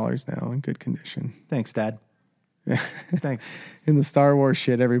hundreds of dollars now in good condition. Thanks, Dad. Yeah. Thanks. In the Star Wars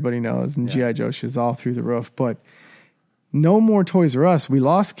shit, everybody knows, and G.I. Joe shit's all through the roof. But no more Toys R Us. We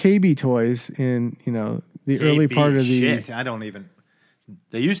lost KB Toys in the early part of the shit. I don't even.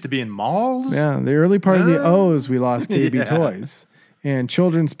 They used to be in malls. Yeah, the early part of the O's. We lost KB Toys. And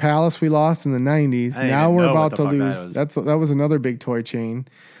Children's Palace we lost in the 90s. Now we're about to lose. That was another big toy chain.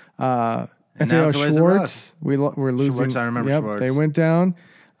 FAO Schwartz, we're losing. Schwartz, I remember Schwartz. They went down.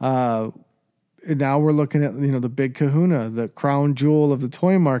 Now we're looking at the big kahuna. The crown jewel of the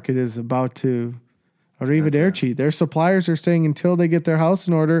toy market is about to arrivederci. Their suppliers are saying until they get their house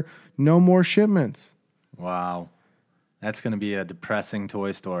in order, no more shipments. Wow. That's going to be a depressing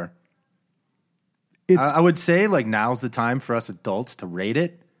toy store. I would say now's the time for us adults to rate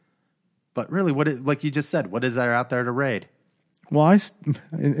it, but really, like you just said, what is there out there to rate? Well,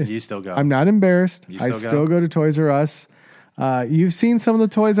 you still go. I'm not embarrassed. I still still go to Toys R Us. You've seen some of the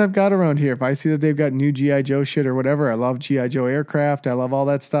toys I've got around here. If I see that they've got new G.I. Joe shit or whatever, I love G.I. Joe aircraft. I love all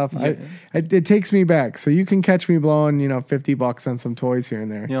that stuff. Yeah. It takes me back. So you can catch me blowing $50 on some toys here and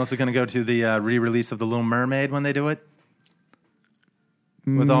there. You're also going to go to the re-release of The Little Mermaid when they do it.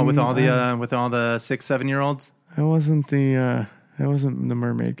 With all the 6-7-year-olds. I wasn't the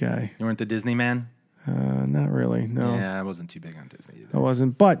mermaid guy. You weren't the Disney man? Not really. No. Yeah, I wasn't too big on Disney either. I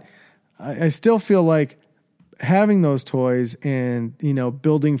wasn't, but I still feel like having those toys and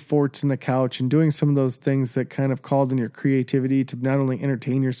building forts in the couch and doing some of those things that kind of called in your creativity to not only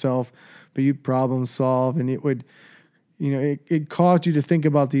entertain yourself, but you problem solve, and it would, it caused you to think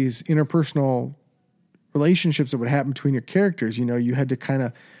about these interpersonal relationships that would happen between your characters. You had to kind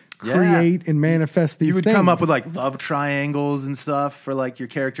of create and manifest these things. You would come up with love triangles and stuff for your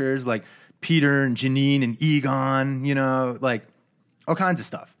characters, like Peter and Janine and Egon, all kinds of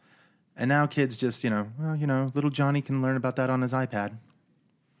stuff. And now kids just, little Johnny can learn about that on his iPad.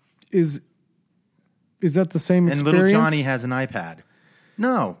 Is that the same experience? And little Johnny has an iPad.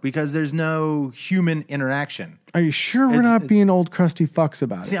 No, because there's no human interaction. Are you sure we're not being old crusty fucks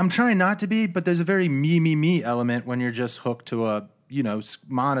about it? See, I'm trying not to be, but there's a very me element when you're just hooked to a,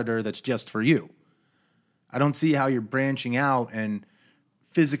 monitor that's just for you. I don't see how you're branching out and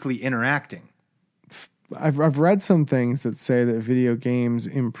physically interacting. I've read some things that say that video games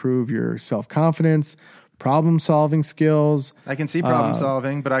improve your self-confidence, problem-solving skills. I can see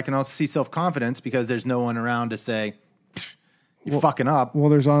problem-solving, but I can also see self-confidence because there's no one around to say, you're fucking up. Well,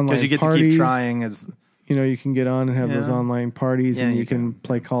 there's online because you get parties, to keep trying as you can get on and have those online parties, and you can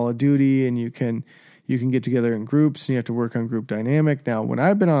play Call of Duty, and you can get together in groups, and you have to work on group dynamic. Now, when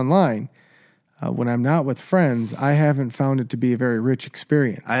I've been online, when I'm not with friends, I haven't found it to be a very rich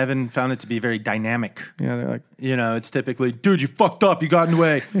experience. I haven't found it to be very dynamic. Yeah, they're like, it's typically, dude, you fucked up. You got in the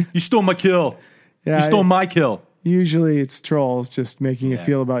way. You stole my kill. You stole my kill. Usually it's trolls just making you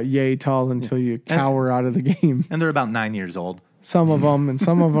feel about yay tall until you cower out of the game. And they're about 9 years old. Some of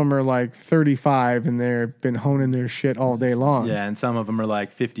them are like 35 and they've been honing their shit all day long. Yeah, and some of them are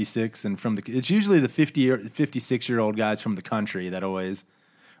like 56 and it's usually the 56-year-old guys from the country that always,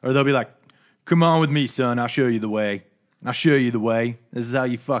 or they'll be like, come on with me, son. I'll show you the way. This is how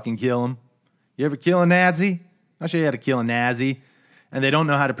you fucking kill them. You ever kill a Nazi? I'll show you how to kill a Nazi. And they don't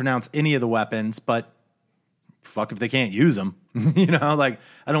know how to pronounce any of the weapons, but fuck if they can't use them. Like,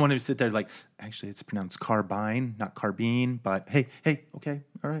 I don't want to sit there like, actually, it's pronounced carbine, not carbine, but hey, okay,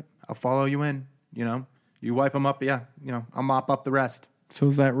 all right, I'll follow you in. You wipe them up, I'll mop up the rest. So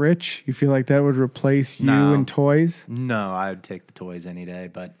is that rich? You feel like that would replace you and toys? No, I would take the toys any day,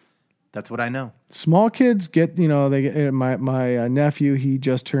 but that's what I know. Small kids get, they get, my nephew, he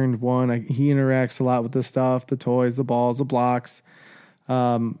just turned 1. He interacts a lot with the stuff, the toys, the balls, the blocks.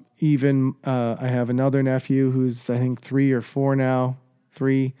 Even I have another nephew who's, I think, 3 or 4 now.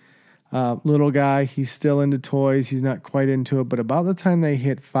 3. Little guy, he's still into toys. He's not quite into it, but about the time they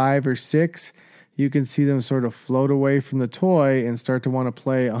hit 5 or 6, you can see them sort of float away from the toy and start to want to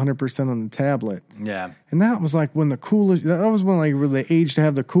play 100% on the tablet. Yeah. And that was like that was when like the age to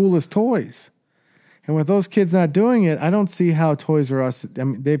have the coolest toys. And with those kids not doing it, I don't see how Toys R Us, I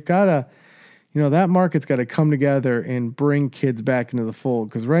mean, they've got to, that market's got to come together and bring kids back into the fold.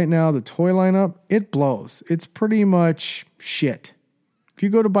 Because right now, the toy lineup, it blows. It's pretty much shit. If you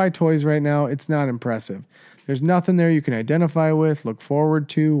go to buy toys right now, it's not impressive. There's nothing there you can identify with, look forward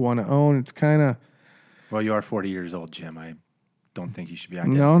to, want to own. It's kind of... Well, you are 40 years old, Jim. I don't think you should be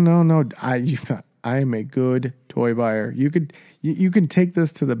on. No. I am a good toy buyer. You can take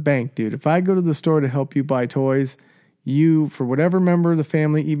this to the bank, dude. If I go to the store to help you buy toys, you, for whatever member of the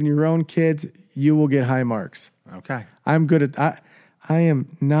family, even your own kids, you will get high marks. Okay. I'm good at... I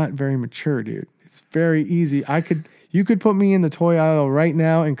am not very mature, dude. It's very easy. You could put me in the toy aisle right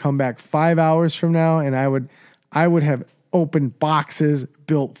now and come back 5 hours from now, and I would have opened boxes,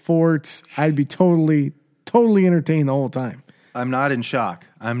 built forts. I'd be totally entertained the whole time. I'm not in shock.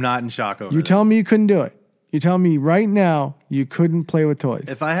 Over You tell me you couldn't do it. You tell me right now you couldn't play with toys.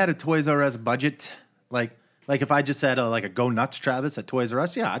 If I had a Toys R Us budget, like if I just had a go nuts Travis at Toys R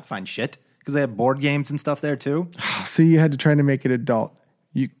Us, yeah, I'd find shit because they have board games and stuff there too. See, you had to try to make it adult.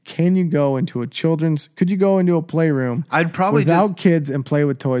 Could you go into a playroom I'd probably without kids and play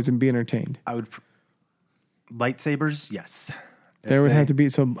with toys and be entertained? I would. Lightsabers, yes. There would have to be,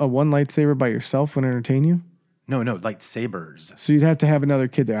 so a one lightsaber by yourself would entertain you? No, lightsabers. So you'd have to have another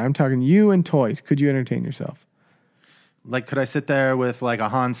kid there. I'm talking you and toys. Could you entertain yourself? Like, could I sit there with like a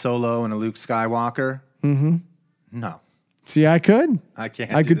Han Solo and a Luke Skywalker? Mm-hmm. No. See, I could. I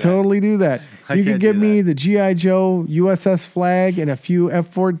can't. I could totally do that. You could give me the G.I. Joe USS flag and a few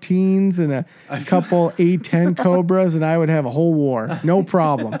F-14s and a couple A-10 Cobras, and I would have a whole war. No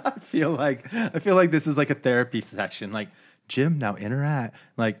problem. I feel like this is like a therapy session. Like, Jim, now interact.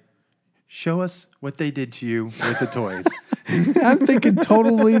 Like, show us what they did to you with the toys. I'm thinking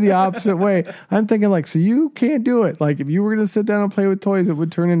totally the opposite way. I'm thinking like, so you can't do it. Like, if you were going to sit down and play with toys, it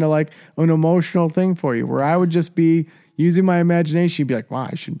would turn into like an emotional thing for you, where I would just be using my imagination. You'd be like, wow,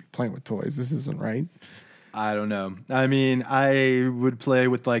 I shouldn't be playing with toys. This isn't right. I don't know. I mean, I would play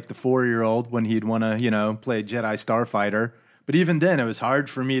with like the 4-year-old when he'd want to, play Jedi Starfighter. But even then, it was hard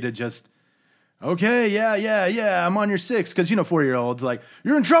for me to just, okay, yeah, I'm on your 6. Because, 4-year-olds like,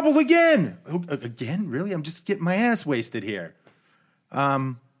 you're in trouble again. Again? Really? I'm just getting my ass wasted here.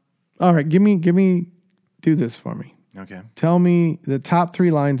 All right, give me, do this for me. Okay. Tell me the top 3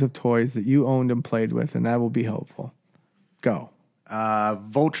 lines of toys that you owned and played with, and that will be helpful. Go.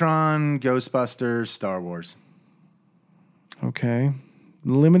 Voltron, Ghostbusters, Star Wars. Okay.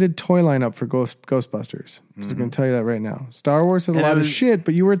 Limited toy lineup for Ghostbusters. Mm-hmm. Just going to tell you that right now. Star Wars had a lot of shit,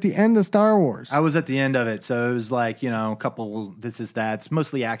 but you were at the end of Star Wars. I was at the end of it, so it was like, a couple this is that. It's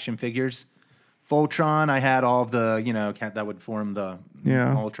mostly action figures. Voltron, I had all of the, that would form the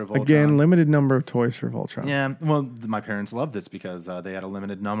Ultra Voltron. Again, limited number of toys for Voltron. Yeah, well, my parents loved this because they had a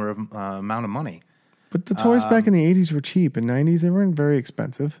limited number of amount of money. But the toys back in the 80s were cheap. In 90s, they weren't very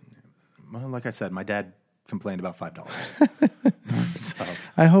expensive. Well, like I said, my dad complained about $5. So.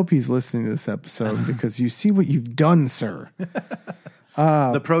 I hope he's listening to this episode because you see what you've done, sir.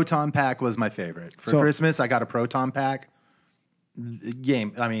 The Proton Pack was my favorite. For Christmas, I got a Proton Pack.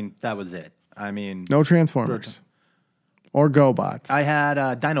 That was it. I mean, No Transformers or GoBots. I had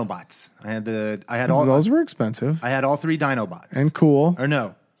Dinobots. I had all Those were expensive I had all 3 Dinobots. and cool. Or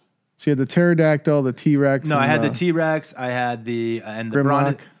no. So you had the pterodactyl, the T-Rex. No, and I had the T-Rex, I had the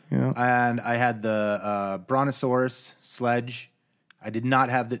Grimlock, yeah. and I had the Brontosaurus sledge. I did not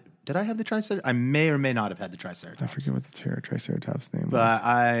have the Did I have the Triceratops? I may or may not have had the Triceratops. I forget what the Triceratops name was. But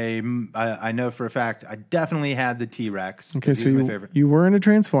I know for a fact I definitely had the T-Rex. Okay, so my favorite. you were into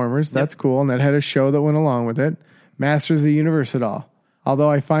Transformers. That's cool, and that had a show that went along with it. Masters of the Universe at all.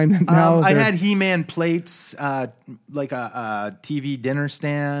 Although I find that now I had He-Man plates, like a TV dinner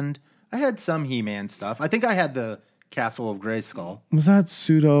stand. I had some He-Man stuff. I think I had the Castle of Grayskull. Was that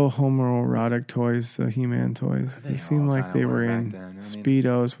pseudo homoerotic toys, the He-Man toys? It seemed all like kinda they were were back in then. I mean,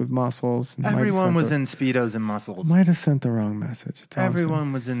 Speedos with muscles. And Everyone was in Speedos and muscles. Might have sent the wrong message. That's all I'm saying.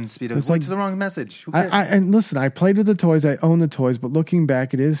 Everyone was in Speedos. was What's like- the wrong message? Who cares? And listen, I played with the toys. I own the toys, but looking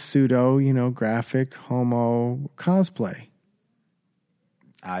back, it is pseudo, graphic homo cosplay.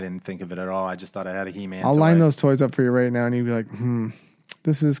 I didn't think of it at all. I just thought I had a He-Man I'll toy. line those toys up for you right now, and you'd be like,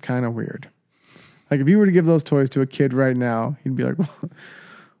 this is kind of weird. Like, if you were to give those toys to a kid right now, he'd be like,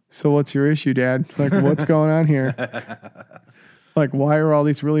 so what's your issue, Dad? Like, what's going on here? Like, why are all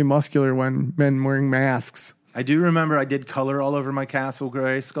these really muscular men wearing masks? I do remember I did color all over my Castle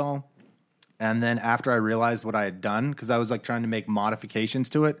Grayskull. And then after I realized what I had done, because I was like trying to make modifications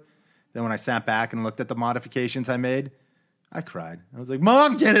to it, then when I sat back and looked at the modifications I made, I cried. I was like,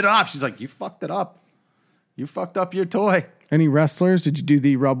 Mom, get it off. She's like, you fucked it up. You fucked up your toy. Any wrestlers? Did you do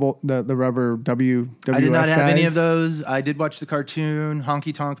the rubber WWF I did not have any guys? of those. I did watch the cartoon.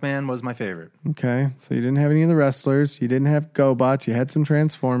 Honky Tonk Man was my favorite. Okay, so you didn't have any of the wrestlers. You didn't have GoBots. You had some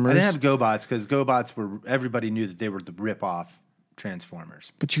Transformers. I didn't have GoBots because GoBots were, everybody knew that they were the rip-off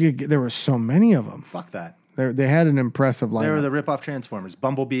Transformers. But there were so many of them. Fuck that. They had an impressive lineup. They were the rip-off Transformers.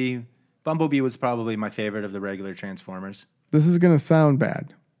 Bumblebee was probably my favorite of the regular Transformers. This is going to sound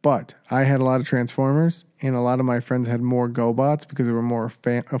bad, but I had a lot of Transformers, and a lot of my friends had more GoBots because they were more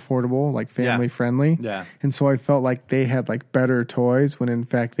affordable, like family friendly. Yeah. And so I felt like they had like better toys when in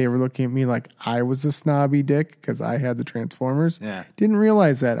fact they were looking at me like I was a snobby dick because I had the Transformers. Yeah. Didn't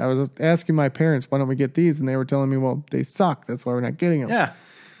realize that. I was asking my parents, why don't we get these? And they were telling me, well, they suck. That's why we're not getting them. Yeah.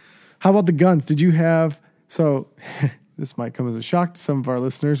 How about the guns? Did you have, so this might come as a shock to some of our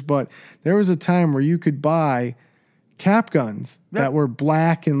listeners, but there was a time where you could buy cap guns that were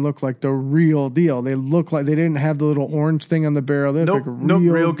black and looked like the real deal. They looked like they didn't have the little orange thing on the barrel. They looked like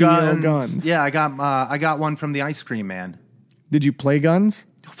real deal guns. Yeah, I got one from the Ice Cream Man. Did you play guns?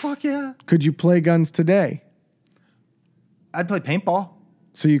 Oh, fuck yeah. Could you play guns today? I'd play paintball.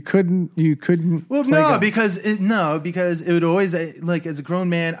 So you couldn't. Well, play no, guns. because it would always, like, as a grown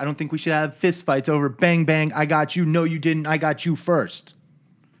man, I don't think we should have fist fights over bang bang. I got you. No, you didn't. I got you first.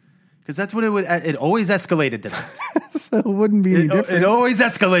 Because that's what it always escalated to that. So it wouldn't be any different. It always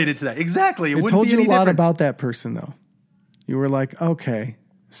escalated to that. Exactly. It It wouldn't told be you a any lot different. about that person, though. You were like, okay,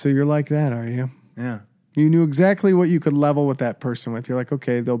 so you're like that, are you? Yeah. You knew exactly what you could level with that person with. You're like,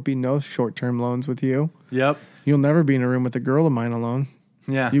 okay, there'll be no short-term loans with you. Yep. You'll never be in a room with a girl of mine alone.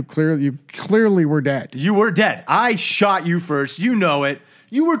 Yeah. You clearly were dead. You were dead. I shot you first. You know it.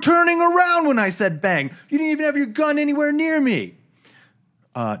 You were turning around when I said bang. You didn't even have your gun anywhere near me.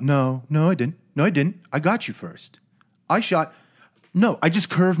 No, I didn't. No, I didn't. I got you first. I just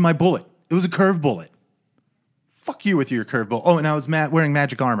curved my bullet. It was a curved bullet. Fuck you with your curved bullet. Oh, and I was wearing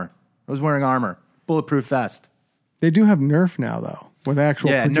magic armor. I was wearing armor. Bulletproof vest. They do have Nerf now, though, with actual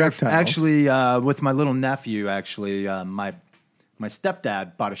projectiles. Nerf. Actually, with my little nephew, my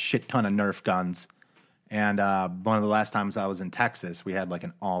stepdad bought a shit ton of Nerf guns. And one of the last times I was in Texas, we had like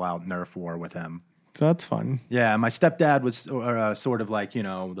an all-out Nerf war with him. So that's fun. Yeah, my stepdad was sort of like,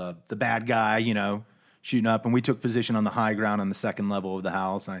 the bad guy, shooting up. And we took position on the high ground on the second level of the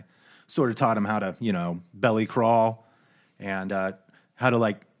house. And I sort of taught him how to, belly crawl and how to,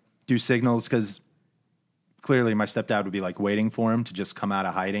 like, do signals. Because clearly my stepdad would be, like, waiting for him to just come out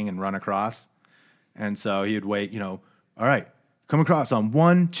of hiding and run across. And so he would wait, all right, come across on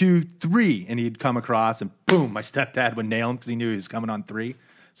 1, 2, 3. And he'd come across and boom, my stepdad would nail him because he knew he was coming on 3.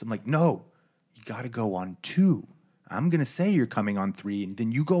 So I'm like, no. You got to go on 2. I'm going to say you're coming on 3, and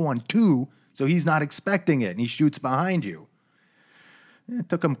then you go on 2, so he's not expecting it, and he shoots behind you. It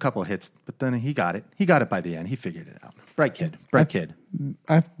took him a couple of hits, but then he got it. He got it by the end. He figured it out. Bright kid.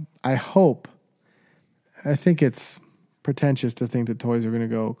 I hope. I think it's pretentious to think that toys are going to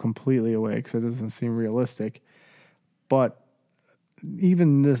go completely away because it doesn't seem realistic. But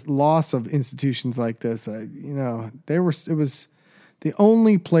even this loss of institutions like this, it was the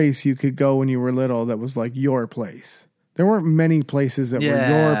only place you could go when you were little that was like your place. There weren't many places that were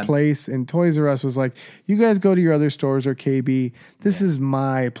your place, and Toys R Us was like, you guys go to your other stores or KB. This is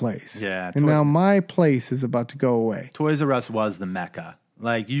my place. Yeah. And now my place is about to go away. Toys R Us was the mecca.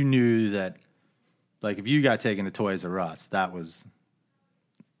 Like, you knew that, like, if you got taken to Toys R Us, that was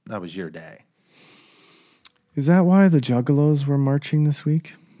your day. Is that why the Juggalos were marching this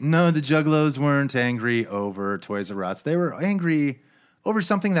week? No, the Juggalos weren't angry over Toys R Us. They were angry over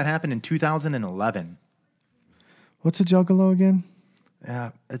something that happened in 2011. What's a Juggalo again?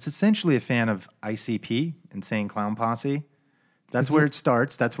 Yeah, it's essentially a fan of ICP, Insane Clown Posse. That's where it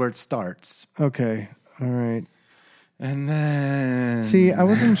starts. That's where it starts. Okay, all right. And then... See, I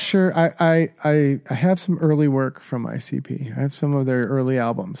wasn't sure. I have some early work from ICP. I have some of their early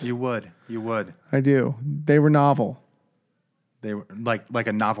albums. You would. I do. They were novel. They were like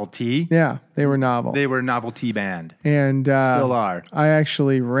a novelty. Yeah, they were novel. They were a novelty band. And still are. I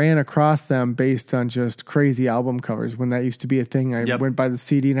actually ran across them based on just crazy album covers. When that used to be a thing, I went by the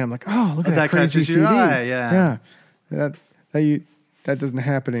CD and I'm like, oh, look at that crazy CD. Yeah. That doesn't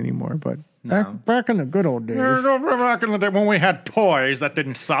happen anymore, but back in the good old days. Back in the day when we had toys that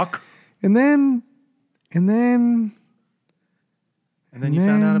didn't suck. And then you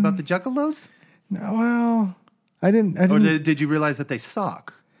found out about the Juggalos? No, well, I didn't. Or did you realize that they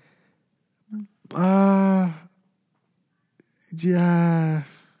suck? Yeah.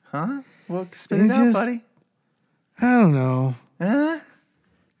 Huh? Well, spit it out, buddy. I don't know. Huh?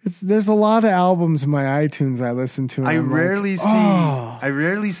 There's a lot of albums in my iTunes I listen to. And I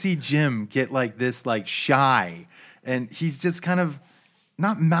rarely see Jim get like this, like shy, and he's just kind of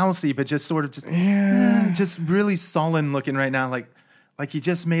not mousy, but just sort of just really sullen looking right now, like you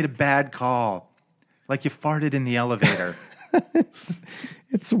just made a bad call, like you farted in the elevator. It's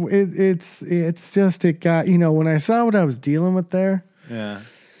just it got, when I saw what I was dealing with there. Yeah.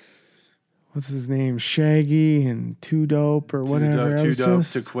 What's his name? Shaggy and Too Dope or whatever. Too Dope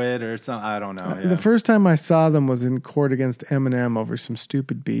to Quit or something. I don't know. The first time I saw them was in court against Eminem over some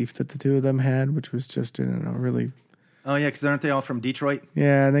stupid beef that the two of them had, which was just really. Oh yeah, because aren't they all from Detroit?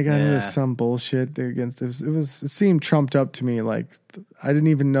 Yeah, they got into some bullshit against it. It seemed trumped up to me. Like I didn't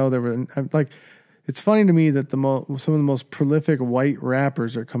even know there were like. It's funny to me that some of the most prolific white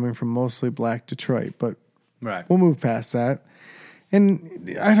rappers are coming from mostly black Detroit, but we'll move past that.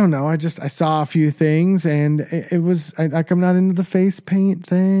 And I don't know. I saw a few things, and it was I'm not into the face paint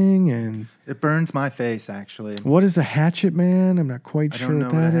thing, and it burns my face. Actually, what is a hatchet man? I'm not quite sure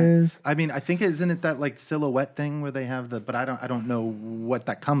what that is. I mean, I think isn't it that like silhouette thing where they have but I don't know what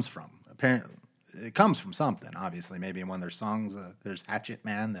that comes from. Apparently, it comes from something. Obviously, maybe in one of their songs, there's Hatchet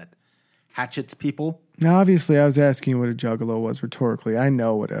Man that hatchets people. Now, obviously, I was asking you what a juggalo was rhetorically. I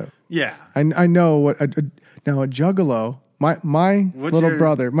know what I know what a juggalo. My little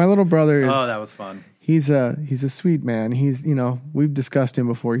brother is. Oh, that was fun. He's a sweet man. He's we've discussed him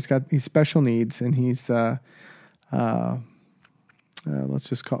before. He's special needs, and he's let's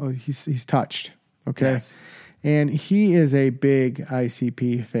just call he's touched. Okay, yes. And he is a big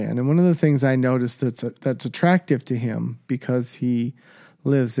ICP fan. And one of the things I noticed that's attractive to him, because he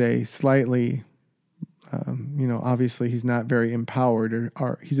lives a slightly obviously he's not very empowered,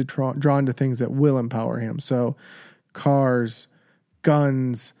 or he's drawn to things that will empower him. So cars,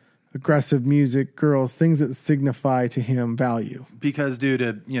 guns, aggressive music, girls, things that signify to him value. Because due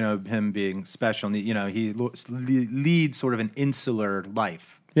to, him being special, he leads sort of an insular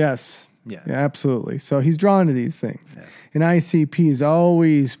life. Yes. Yeah, absolutely. So he's drawn to these things. Yes. And ICP is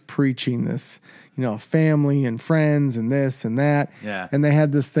always preaching this, family and friends and this and that. Yeah. And they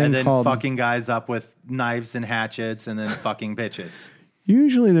had this thing called fucking guys up with knives and hatchets, and then fucking bitches.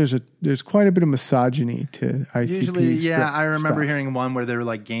 Usually there's quite a bit of misogyny to ICP's I remember stuff. hearing one where they were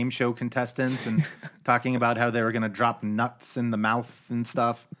like game show contestants and talking about how they were going to drop nuts in the mouth and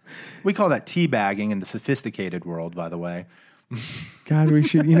stuff. We call that teabagging in the sophisticated world, by the way. God, we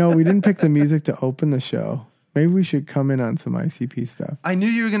should, we didn't pick the music to open the show. Maybe we should come in on some ICP stuff. I knew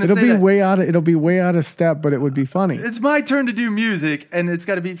you were going to say that. It'll be way out of step, but it would be funny. It's my turn to do music, and it's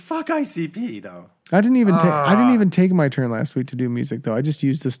got to be fuck ICP though. I didn't even take my turn last week to do music though. I just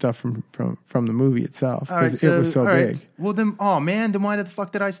used the stuff from the movie itself because it was so big. Right. Well then, then why the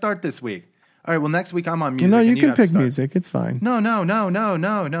fuck did I start this week? All right, well next week I'm on music. No, you can pick music. It's fine. No.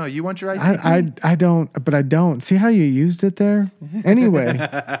 You want your ICP? I don't. See how you used it there? Anyway,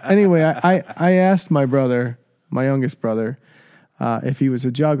 I asked my brother, my youngest brother, if he was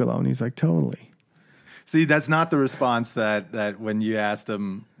a juggalo, and he's like, totally. See, that's not the response that when you asked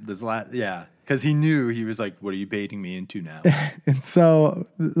him because he knew. He was like, what are you baiting me into now? And so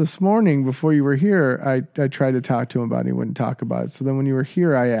this morning before you were here, I tried to talk to him about it. He wouldn't talk about it. So then when you were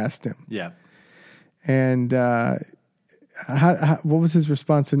here, I asked him. Yeah. And what was his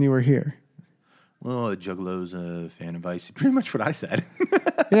response when you were here? Well, Juggalo's a fan of Icy. Pretty much what I said.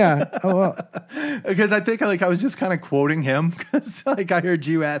 Yeah. Oh, well. Because I think I was just kind of quoting him because I heard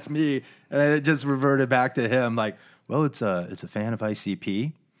you ask me and it just reverted back to him. Like, well, it's a fan of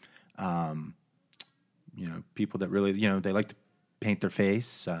ICP. People that really, they like to paint their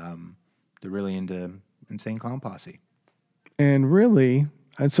face. They're really into Insane Clown Posse. And really,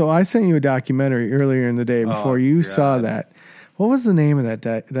 so I sent you a documentary earlier in the day before you saw that. What was the name of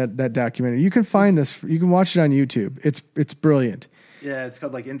that documentary? You can find this. You can watch it on YouTube. It's brilliant. Yeah, it's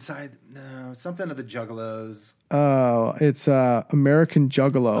called something of the Juggalos. Oh, it's American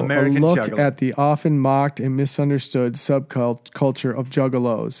Juggalo. A look Juggalo. at the often mocked and misunderstood subculture of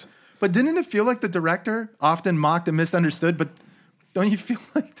Juggalos. But didn't it feel like the director often mocked and misunderstood? But don't you feel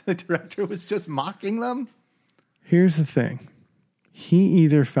like the director was just mocking them? Here's the thing. He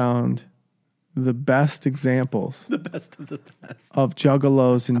either found the best examples, The best of the best. of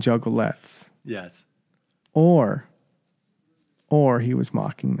Juggalos and Juggalettes, Yes. or he was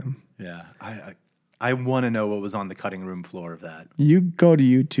mocking them. Yeah. I want to know what was on the cutting room floor of that. You go to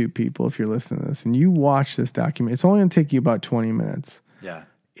YouTube, people, if you're listening to this, and you watch this document. It's only going to take you about 20 minutes. Yeah.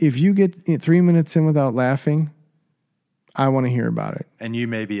 If you get 3 minutes in without laughing, I want to hear about it. And you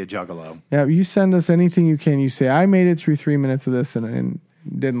may be a Juggalo. Yeah, you send us anything you can. You say, I made it through 3 minutes of this and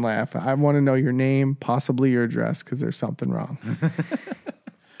didn't laugh. I want to know your name, possibly your address, because there's something wrong.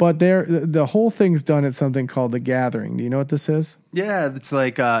 But the whole thing's done at something called The Gathering. Do you know what this is? Yeah, it's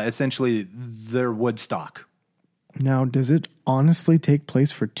like essentially their Woodstock. Now, does it honestly take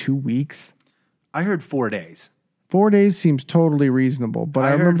place for 2 weeks? I heard 4 days. 4 days seems totally reasonable, but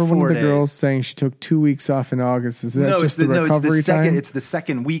I heard remember one of 4 the days. girls saying she took 2 weeks off in August. Is that just the recovery time? It's the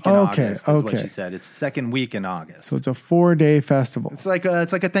second week in August, is what she said. It's second week in August. So it's a 4-day festival. It's like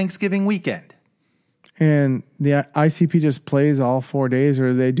a Thanksgiving weekend. And the ICP just plays all 4 days,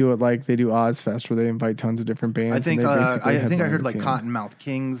 or they do it like they do Ozfest, where they invite tons of different bands. I think and they basically I headline heard at like the end. Cottonmouth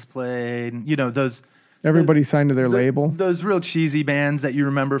Kings played. Those. Everybody signed to their label. Those real cheesy bands that you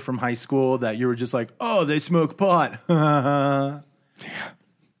remember from high school that you were just like, oh, they smoke pot.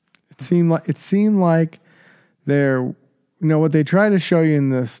 It seemed like they're, what they try to show you in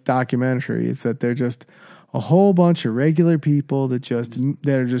this documentary is that they're just a whole bunch of regular people that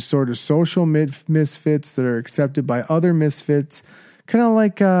are just sort of social misfits that are accepted by other misfits. Kind of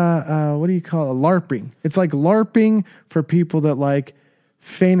like, what do you call it? LARPing. It's like LARPing for people that like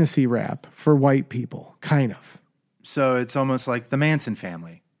fantasy rap for white people, kind of. So it's almost like the Manson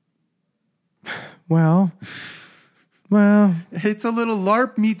family. Well, It's a little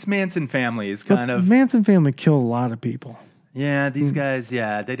LARP meets Manson family is kind of. Manson family killed a lot of people. Yeah, these guys,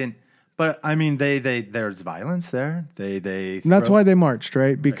 they didn't. But I mean, there's violence there. And that's why they marched,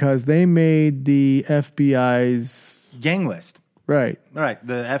 right? Because they made the FBI's gang list. Right. Right.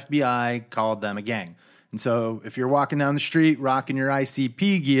 The FBI called them a gang. And so if you're walking down the street rocking your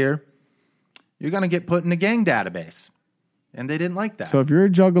ICP gear, you're going to get put in a gang database. And they didn't like that. So if you're a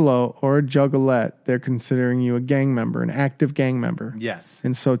Juggalo or a Juggalette, they're considering you a gang member, an active gang member. Yes.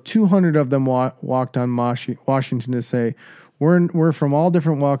 And so 200 of them walked on Washington to say, we're from all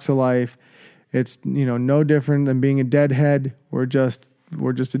different walks of life. It's, no different than being a deadhead. We're just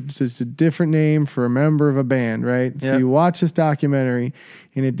a different name for a member of a band, right? Yep. So you watch this documentary,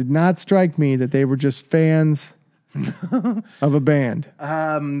 and it did not strike me that they were just fans of a band.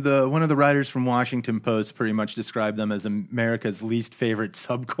 One of the writers from Washington Post pretty much described them as America's least favorite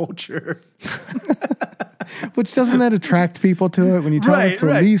subculture. Which doesn't that attract people to it when you tell them it's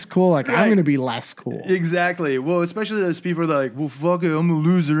the least cool? Like, I'm going to be less cool. Exactly. Well, especially those people that are like, well, fuck it, I'm a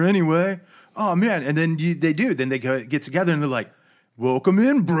loser anyway. Oh, man. And then they do. Then they get together and they're like, welcome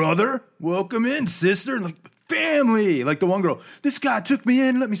in, brother. Welcome in, sister. And like, family. Like the one girl, this guy took me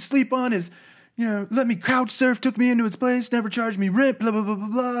in, let me sleep on his, let me couch surf, took me into his place, never charged me rent, blah, blah, blah, blah,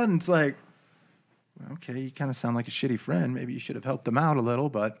 blah. And it's like, okay, you kind of sound like a shitty friend. Maybe you should have helped him out a little,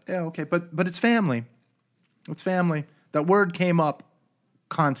 but yeah, okay. But it's family. It's family. That word came up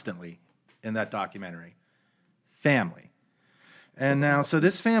constantly in that documentary. Family. And now, so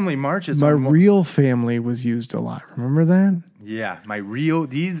this family marches. My real family was used a lot. Remember that? Yeah,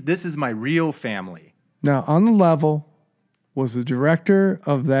 this is my real family. Now, on the level, was the director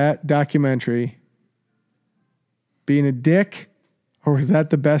of that documentary being a dick, or was that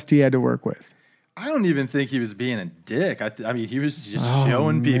the best he had to work with? I don't even think he was being a dick. I mean, he was just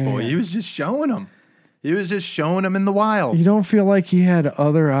showing people. Man. He was just showing them. He was just showing them in the wild. You don't feel like he had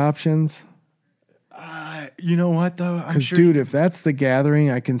other options? You know what, though? Because, dude, if that's the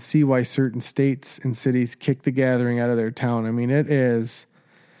Gathering, I can see why certain states and cities kick the Gathering out of their town. I mean, it is...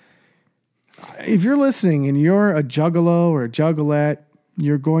 if you're listening and you're a juggalo or a juggalette,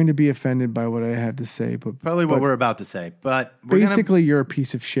 you're going to be offended by what I have to say. But Probably what we're about to say. But we're basically, you're a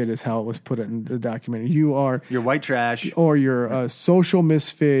piece of shit is how it was put in the documentary. You're white trash. Or you're a social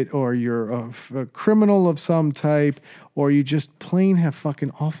misfit, or you're a criminal of some type, or you just plain have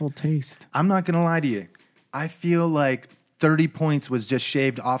fucking awful taste. I'm not going to lie to you. I feel like 30 points was just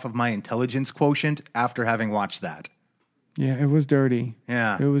shaved off of my intelligence quotient after having watched that. Yeah, it was dirty.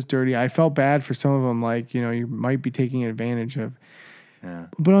 Yeah. It was dirty. I felt bad for some of them, like, you might be taking advantage of. Yeah.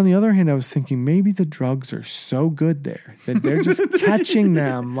 But on the other hand, I was thinking maybe the drugs are so good there that they're just catching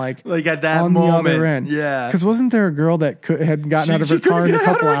them like at that on moment. the other end. Yeah. Because wasn't there a girl that had gotten out of her car in a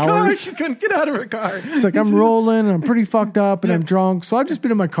couple hours? She couldn't get out of her car. She's like, I'm rolling and I'm pretty fucked up and I'm drunk. So I've just been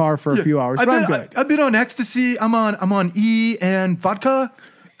in my car for a few hours. But I'm good. I've been on ecstasy. I'm on E and vodka.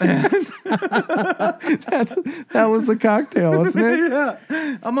 That was the cocktail, wasn't it?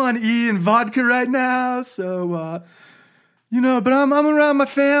 Yeah. I'm on E and vodka right now. So, but I'm around my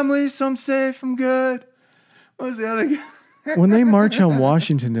family, so I'm safe. I'm good. What was the other guy? When they march on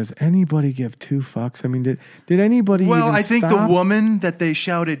Washington, does anybody give two fucks? I mean, did anybody Well, even I think stop? the woman that they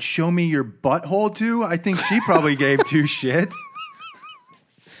shouted, "Show me your butthole" to, I think she probably gave two shits.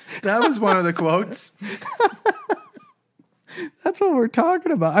 That was one of the quotes. That's what we're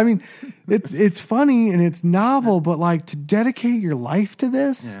talking about. I mean, it's funny and it's novel, but like to dedicate your life to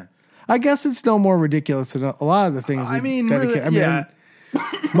this, Yeah. I guess it's no more ridiculous than a lot of the things.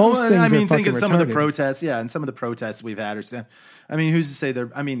 Most things. Think of some of the protests, and some of the protests we've had. Who's to say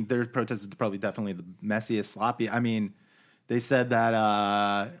they're? I mean, their protests are probably definitely the messiest, sloppy. I mean, they said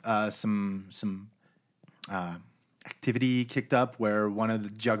that some activity kicked up where one of the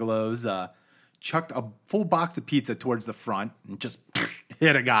Juggalos chucked a full box of pizza towards the front and just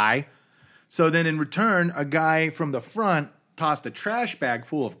hit a guy. So then, in return, a guy from the front tossed a trash bag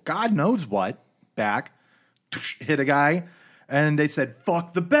full of God knows what back, hit a guy, and they said,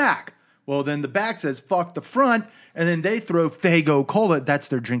 fuck the back. Well, then the back says, fuck the front, and then they throw Faygo Cola. That's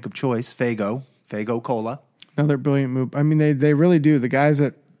their drink of choice, Faygo Cola. Another brilliant move. I mean, they really do. The guys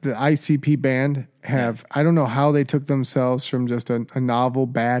at the ICP band have, I don't know how they took themselves from just a novel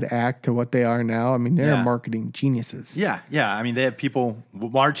bad act to what they are now. I mean, they're marketing geniuses. Yeah. I mean, they have people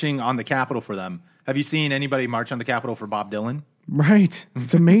marching on the Capitol for them. Have you seen anybody march on the Capitol for Bob Dylan? Right.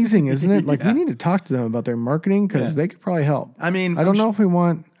 It's amazing, isn't it? Like, we need to talk to them about their marketing because they could probably help. I mean, I don't know if we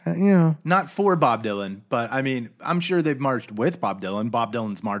want, not for Bob Dylan, but I mean, I'm sure they've marched with Bob Dylan. Bob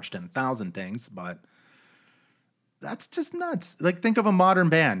Dylan's marched in 1,000 things, but that's just nuts. Like, think of a modern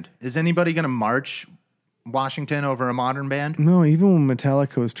band. Is anybody going to march Washington over a modern band? No, even when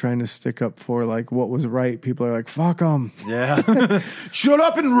Metallica was trying to stick up for like what was right, people are like, fuck them. Yeah. Shut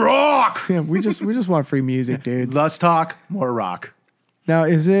up and rock. Yeah, we just want free music, dudes. Less talk, more rock. Now,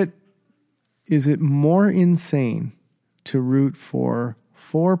 is it more insane to root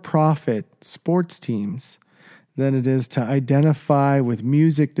for-profit sports teams than it is to identify with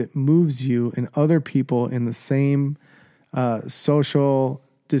music that moves you and other people in the same social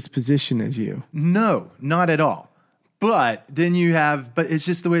disposition as you? No, not at all. But then but it's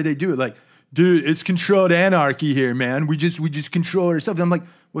just the way they do it. Like, dude, it's controlled anarchy here, man. We just control ourselves. I'm like,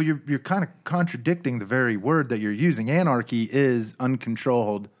 well, you're kind of contradicting the very word that you're using. Anarchy is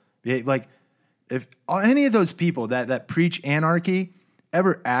uncontrolled. Like, if any of those people that preach anarchy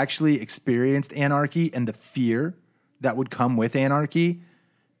ever actually experienced anarchy and the fear that would come with anarchy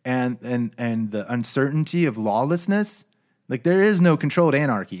and the uncertainty of lawlessness, like, there is no controlled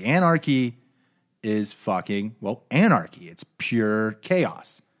anarchy. Anarchy is anarchy. It's pure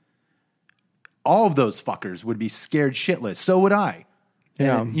chaos. All of those fuckers would be scared shitless. So would I.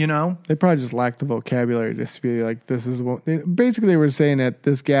 Yeah. They probably just lack the vocabulary to be like, this is what... Basically, they were saying at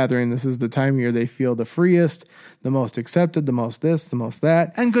this gathering, this is the time of year they feel the freest, the most accepted, the most this, the most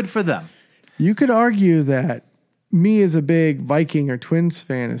that. And good for them. You could argue that me as a big Viking or Twins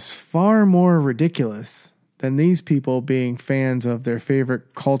fan is far more ridiculous than these people being fans of their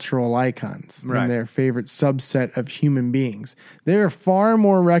favorite cultural icons and their favorite subset of human beings. They're far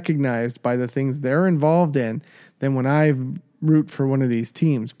more recognized by the things they're involved in than when I root for one of these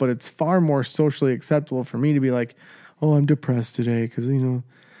teams. But it's far more socially acceptable for me to be like, oh, I'm depressed today because,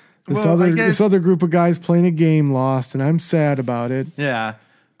 this other group of guys playing a game lost and I'm sad about it. Yeah.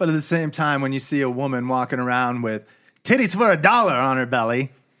 But at the same time, when you see a woman walking around with titties for $1 on her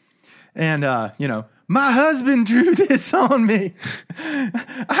belly and, my husband drew this on me.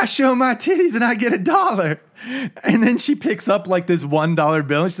 I show my titties and I get $1. And then she picks up like this $1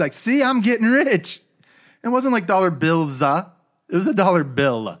 bill and she's like, see, I'm getting rich. It wasn't like dollar bills. It was $1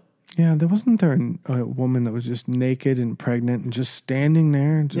 bill. Yeah, wasn't there a woman that was just naked and pregnant and just standing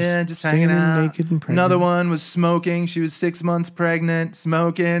there? Just hanging out. Naked and pregnant. Another one was smoking. She was 6 months pregnant,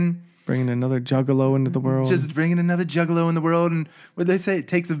 smoking. Bringing another juggalo into the world. Just bringing another juggalo in the world. And what they say, it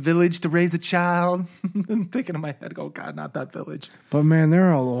takes a village to raise a child. I'm thinking in my head, oh, God, not that village. But, man, there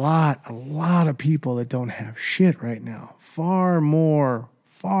are a lot of people that don't have shit right now. Far more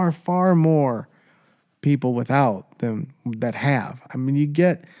people without them that have. I mean, you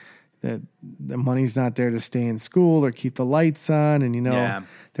get that the money's not there to stay in school or keep the lights on. And,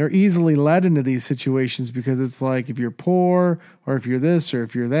 they're easily led into these situations because it's like if you're poor or if you're this or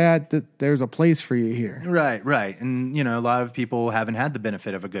if you're that there's a place for you here. Right. And, a lot of people haven't had the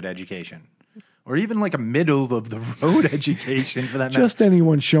benefit of a good education or even like a middle of the road education for that matter. Just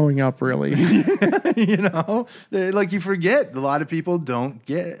anyone showing up, really. Like you forget a lot of people don't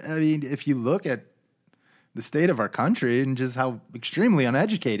get. I mean, if you look at the state of our country and just how extremely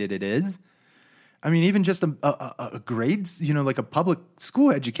uneducated it is. I mean, even just a grades, like a public school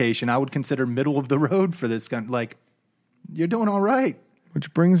education, I would consider middle of the road for this kind. Like, you're doing all right.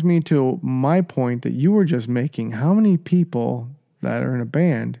 Which brings me to my point that you were just making. How many people that are in a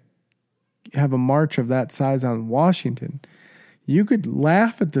band have a march of that size on Washington? You could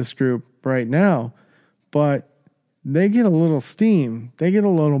laugh at this group right now, but they get a little steam, they get a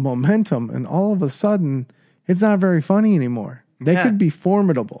little momentum, and all of a sudden, it's not very funny anymore. They could be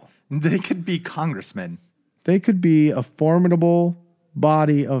formidable. They could be congressmen. They could be a formidable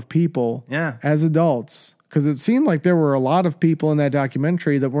body of people as adults. Because it seemed like there were a lot of people in that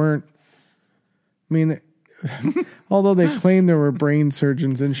documentary that weren't, I mean, although they claimed there were brain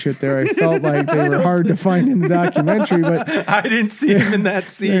surgeons and shit there, I felt like they were hard to find in the documentary. But I didn't see him in that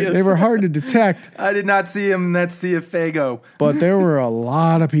sea. They were hard to detect. I did not see him in that sea of Fago. But there were a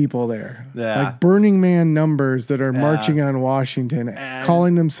lot of people there. Yeah. Like Burning Man numbers that are marching on Washington,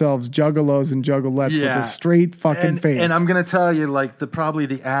 calling themselves juggalos and juggalettes with a straight fucking face. And I'm going to tell you, like, probably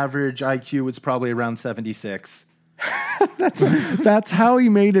the average IQ was probably around 76. That's how he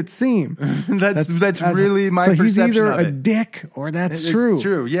made it seem. That's really my perception. So he's either a dick or that's true. It's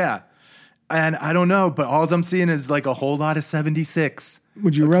true, yeah. And I don't know, but all I'm seeing is like a whole lot of 76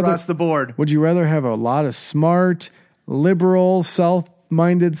 across the board. Would you rather have a lot of smart, liberal,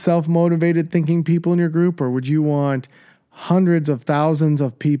 self-minded, self-motivated thinking people in your group, or would you want hundreds of thousands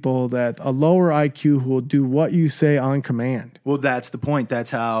of people that a lower IQ who will do what you say on command? Well, that's the point. That's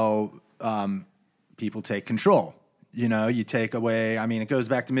how people take control. You take away, I mean, it goes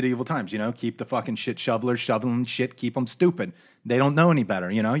back to medieval times, keep the fucking shit shovelers shoveling shit, keep them stupid. They don't know any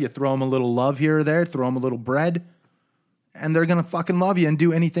better, you throw them a little love here or there, throw them a little bread, and they're going to fucking love you and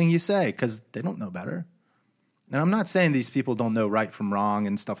do anything you say because they don't know better. And I'm not saying these people don't know right from wrong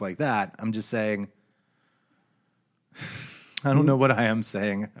and stuff like that. I'm just saying, I don't know what I am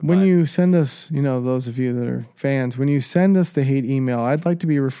saying. When you send us, those of you that are fans, when you send us the hate email, I'd like to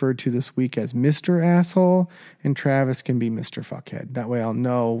be referred to this week as Mr. Asshole, and Travis can be Mr. Fuckhead. That way I'll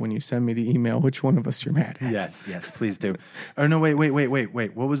know when you send me the email which one of us you're mad at. Yes, please do. Or no, wait.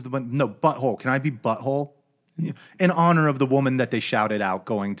 What was the one? No, Butthole. Can I be Butthole? In honor of the woman that they shouted out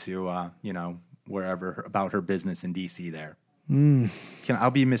going to, wherever, about her business in D.C. there. I'll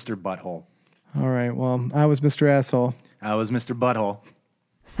be Mr. Butthole. All right, well, I was Mr. Asshole. I was Mr. Butthole.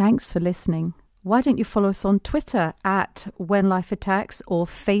 Thanks for listening. Why don't you follow us on Twitter at When Life Attacks or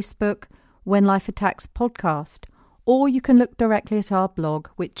Facebook When Life Attacks Podcast. Or you can look directly at our blog,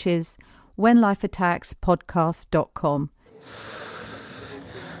 which is whenlifeattackspodcast.com.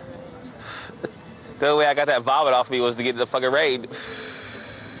 The only way I got that vomit off me was to get the fucking raid.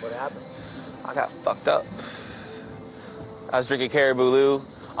 What happened? I got fucked up. I was drinking Caribou Lou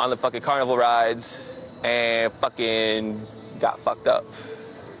on the fucking carnival rides and fucking got fucked up.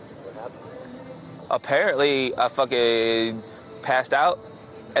 What happened? Apparently, I fucking passed out,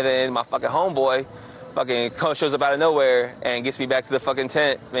 and then my fucking homeboy fucking shows up out of nowhere and gets me back to the fucking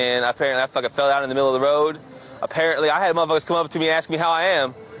tent. Man, apparently I fucking fell out in the middle of the road. Apparently, I had motherfuckers come up to me and ask me how I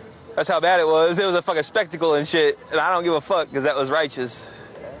am. That's how bad it was. It was a fucking spectacle and shit, and I don't give a fuck because that was righteous.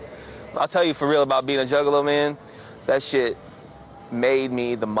 I'll tell you for real about being a juggalo, man. That shit made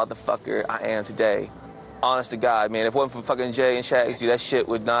me the motherfucker I am today. Honest to God, man. If it wasn't for fucking Jay and Shaq, that shit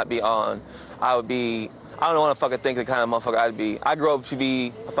would not be on. I don't want to fucking think the kind of motherfucker I'd be. I grew up to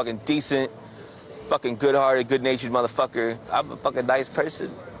be a fucking decent, fucking good-hearted, good-natured motherfucker. I'm a fucking nice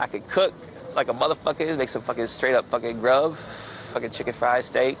person. I can cook like a motherfucker, make some fucking straight-up fucking grub, fucking chicken fried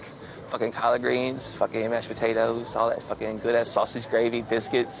steak, fucking collard greens, fucking mashed potatoes, all that fucking good-ass sausage gravy,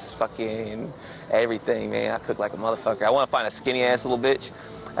 biscuits, fucking everything, man. I cook like a motherfucker. I want to find a skinny-ass little bitch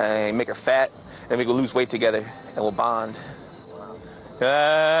and make her fat, and we can lose weight together, and we'll bond.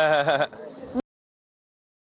 Ah.